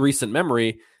in recent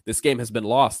memory, this game has been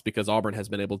lost because Auburn has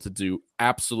been able to do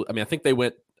I think they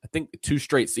went, 2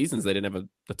 straight seasons they didn't have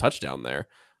a touchdown there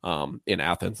in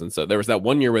Athens. And so there was that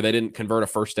one year where they didn't convert a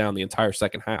first down the entire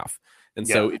second half. And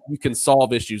so if you can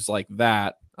solve issues like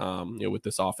that, with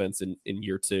this offense in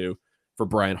year 2, for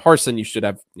Brian Harsin, you should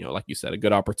have, like you said, a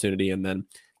good opportunity, and then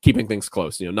keeping things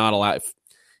close. Not a lot.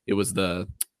 It was the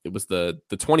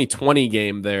 2020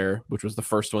 game there, which was the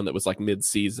first one that was like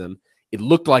mid-season. It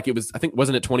looked like it was, I think,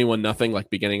 wasn't it 21-0 like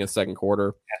beginning of second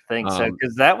quarter? I think so,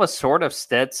 because that was sort of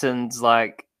Stetson's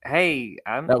like, hey,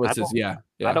 I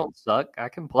don't suck, I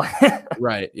can play.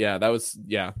 Right. Yeah, that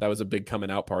was a big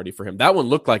coming out party for him. That one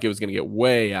looked like it was going to get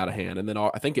way out of hand, and then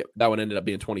I think that one ended up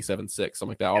being 27-6, something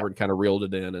like that. Auburn kind of reeled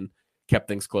it in and kept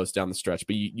things close down the stretch.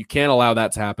 But you can't allow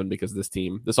that to happen because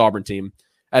this Auburn team,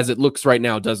 as it looks right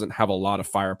now, doesn't have a lot of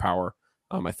firepower,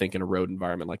 I think, in a road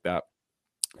environment like that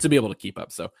to be able to keep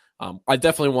up. So I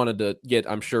definitely wanted to get,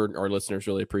 I'm sure our listeners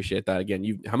really appreciate that.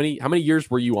 Again, how many years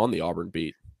were you on the Auburn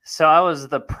beat? So I was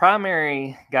the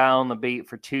primary guy on the beat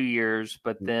for 2 years,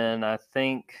 but then I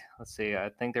think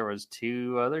there was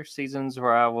 2 other seasons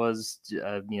where I was,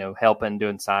 helping,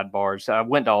 doing sidebars. I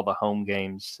went to all the home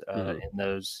games in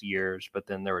those years, but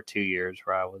then there were 2 years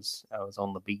where I was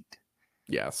on the beat.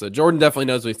 Yeah. So Jordan definitely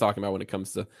knows what he's talking about when it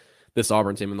comes to this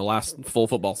Auburn team. In the last full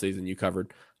football season you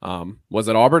covered was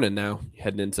at Auburn, and now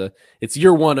heading into, it's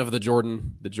year 1 of the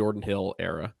Jordan Hill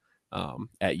era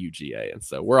at UGA. And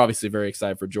so we're obviously very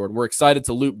excited for Jordan. We're excited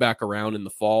to loop back around in the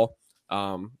fall.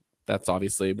 That's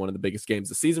obviously one of the biggest games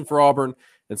of the season for Auburn.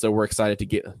 And so we're excited to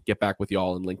get back with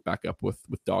y'all and link back up with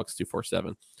Dogs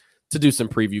 247 to do some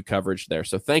preview coverage there.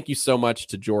 So thank you so much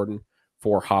to Jordan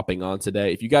for hopping on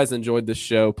today. If you guys enjoyed this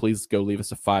show, please go leave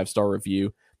us a 5-star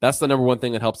review. That's the number one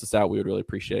thing that helps us out. We would really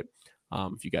appreciate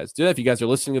if you guys do that. If you guys are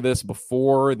listening to this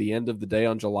before the end of the day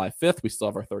on July 5th, we still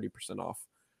have our 30% off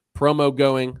promo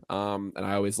going. And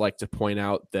I always like to point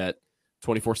out that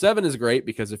 24/7 is great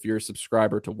because if you're a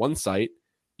subscriber to one site,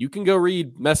 you can go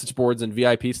read message boards and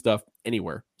VIP stuff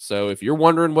anywhere. So if you're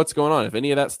wondering what's going on, if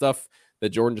any of that stuff that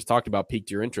Jordan just talked about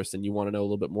piqued your interest and you want to know a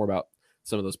little bit more about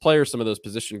some of those players, some of those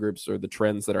position groups, or the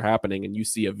trends that are happening, and you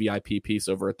see a VIP piece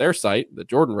over at their site that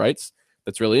Jordan writes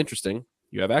that's really interesting,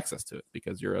 you have access to it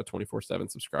because you're a 24/7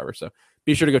 subscriber. So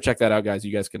be sure to go check that out, guys.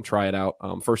 You guys can try it out.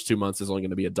 First 2 months is only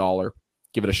going to be $1.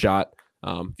 Give it a shot.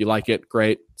 If you like it,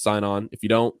 great. Sign on. If you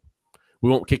don't, we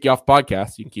won't kick you off the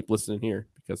podcast. You can keep listening here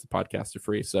because the podcasts are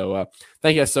free. So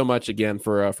thank you guys so much again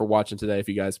for watching today. If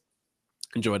you guys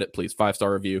enjoyed it, please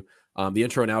 5-star review. The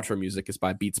intro and outro music is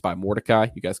by Beats by Mordecai.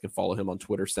 You guys can follow him on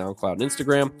Twitter, SoundCloud, and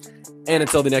Instagram. And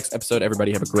until the next episode,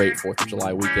 everybody have a great 4th of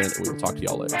July weekend, and we will talk to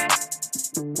y'all later.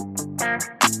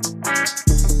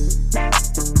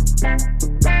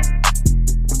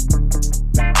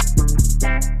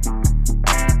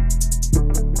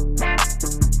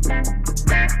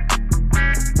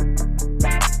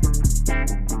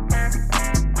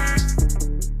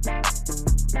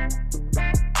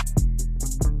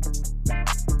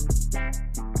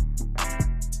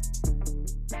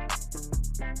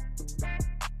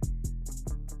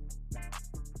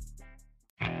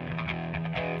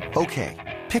 Okay,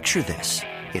 picture this.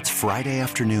 It's Friday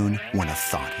afternoon when a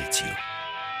thought hits you.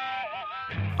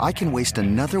 I can waste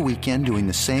another weekend doing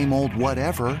the same old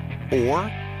whatever, or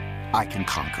I can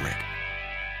conquer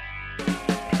it.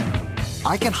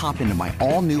 I can hop into my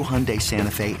all-new Hyundai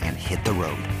Santa Fe and hit the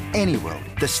road. Any road.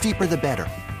 The steeper, the better.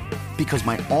 Because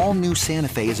my all-new Santa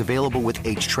Fe is available with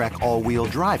H-Track all-wheel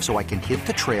drive, so I can hit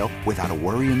the trail without a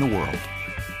worry in the world.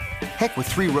 Heck, with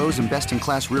 3 rows and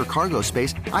best-in-class rear cargo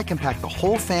space, I can pack the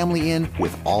whole family in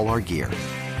with all our gear.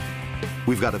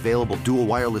 We've got available dual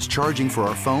wireless charging for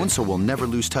our phones, so we'll never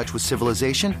lose touch with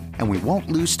civilization, and we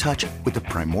won't lose touch with the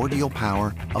primordial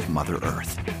power of Mother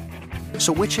Earth.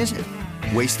 So which is it?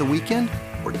 Waste the weekend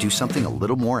or do something a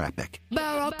little more epic?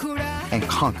 And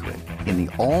conquer it in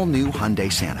the all-new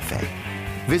Hyundai Santa Fe.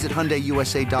 Visit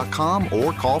HyundaiUSA.com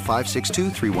or call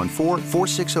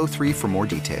 562-314-4603 for more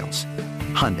details.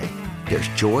 Hyundai. There's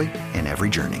joy in every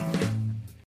journey.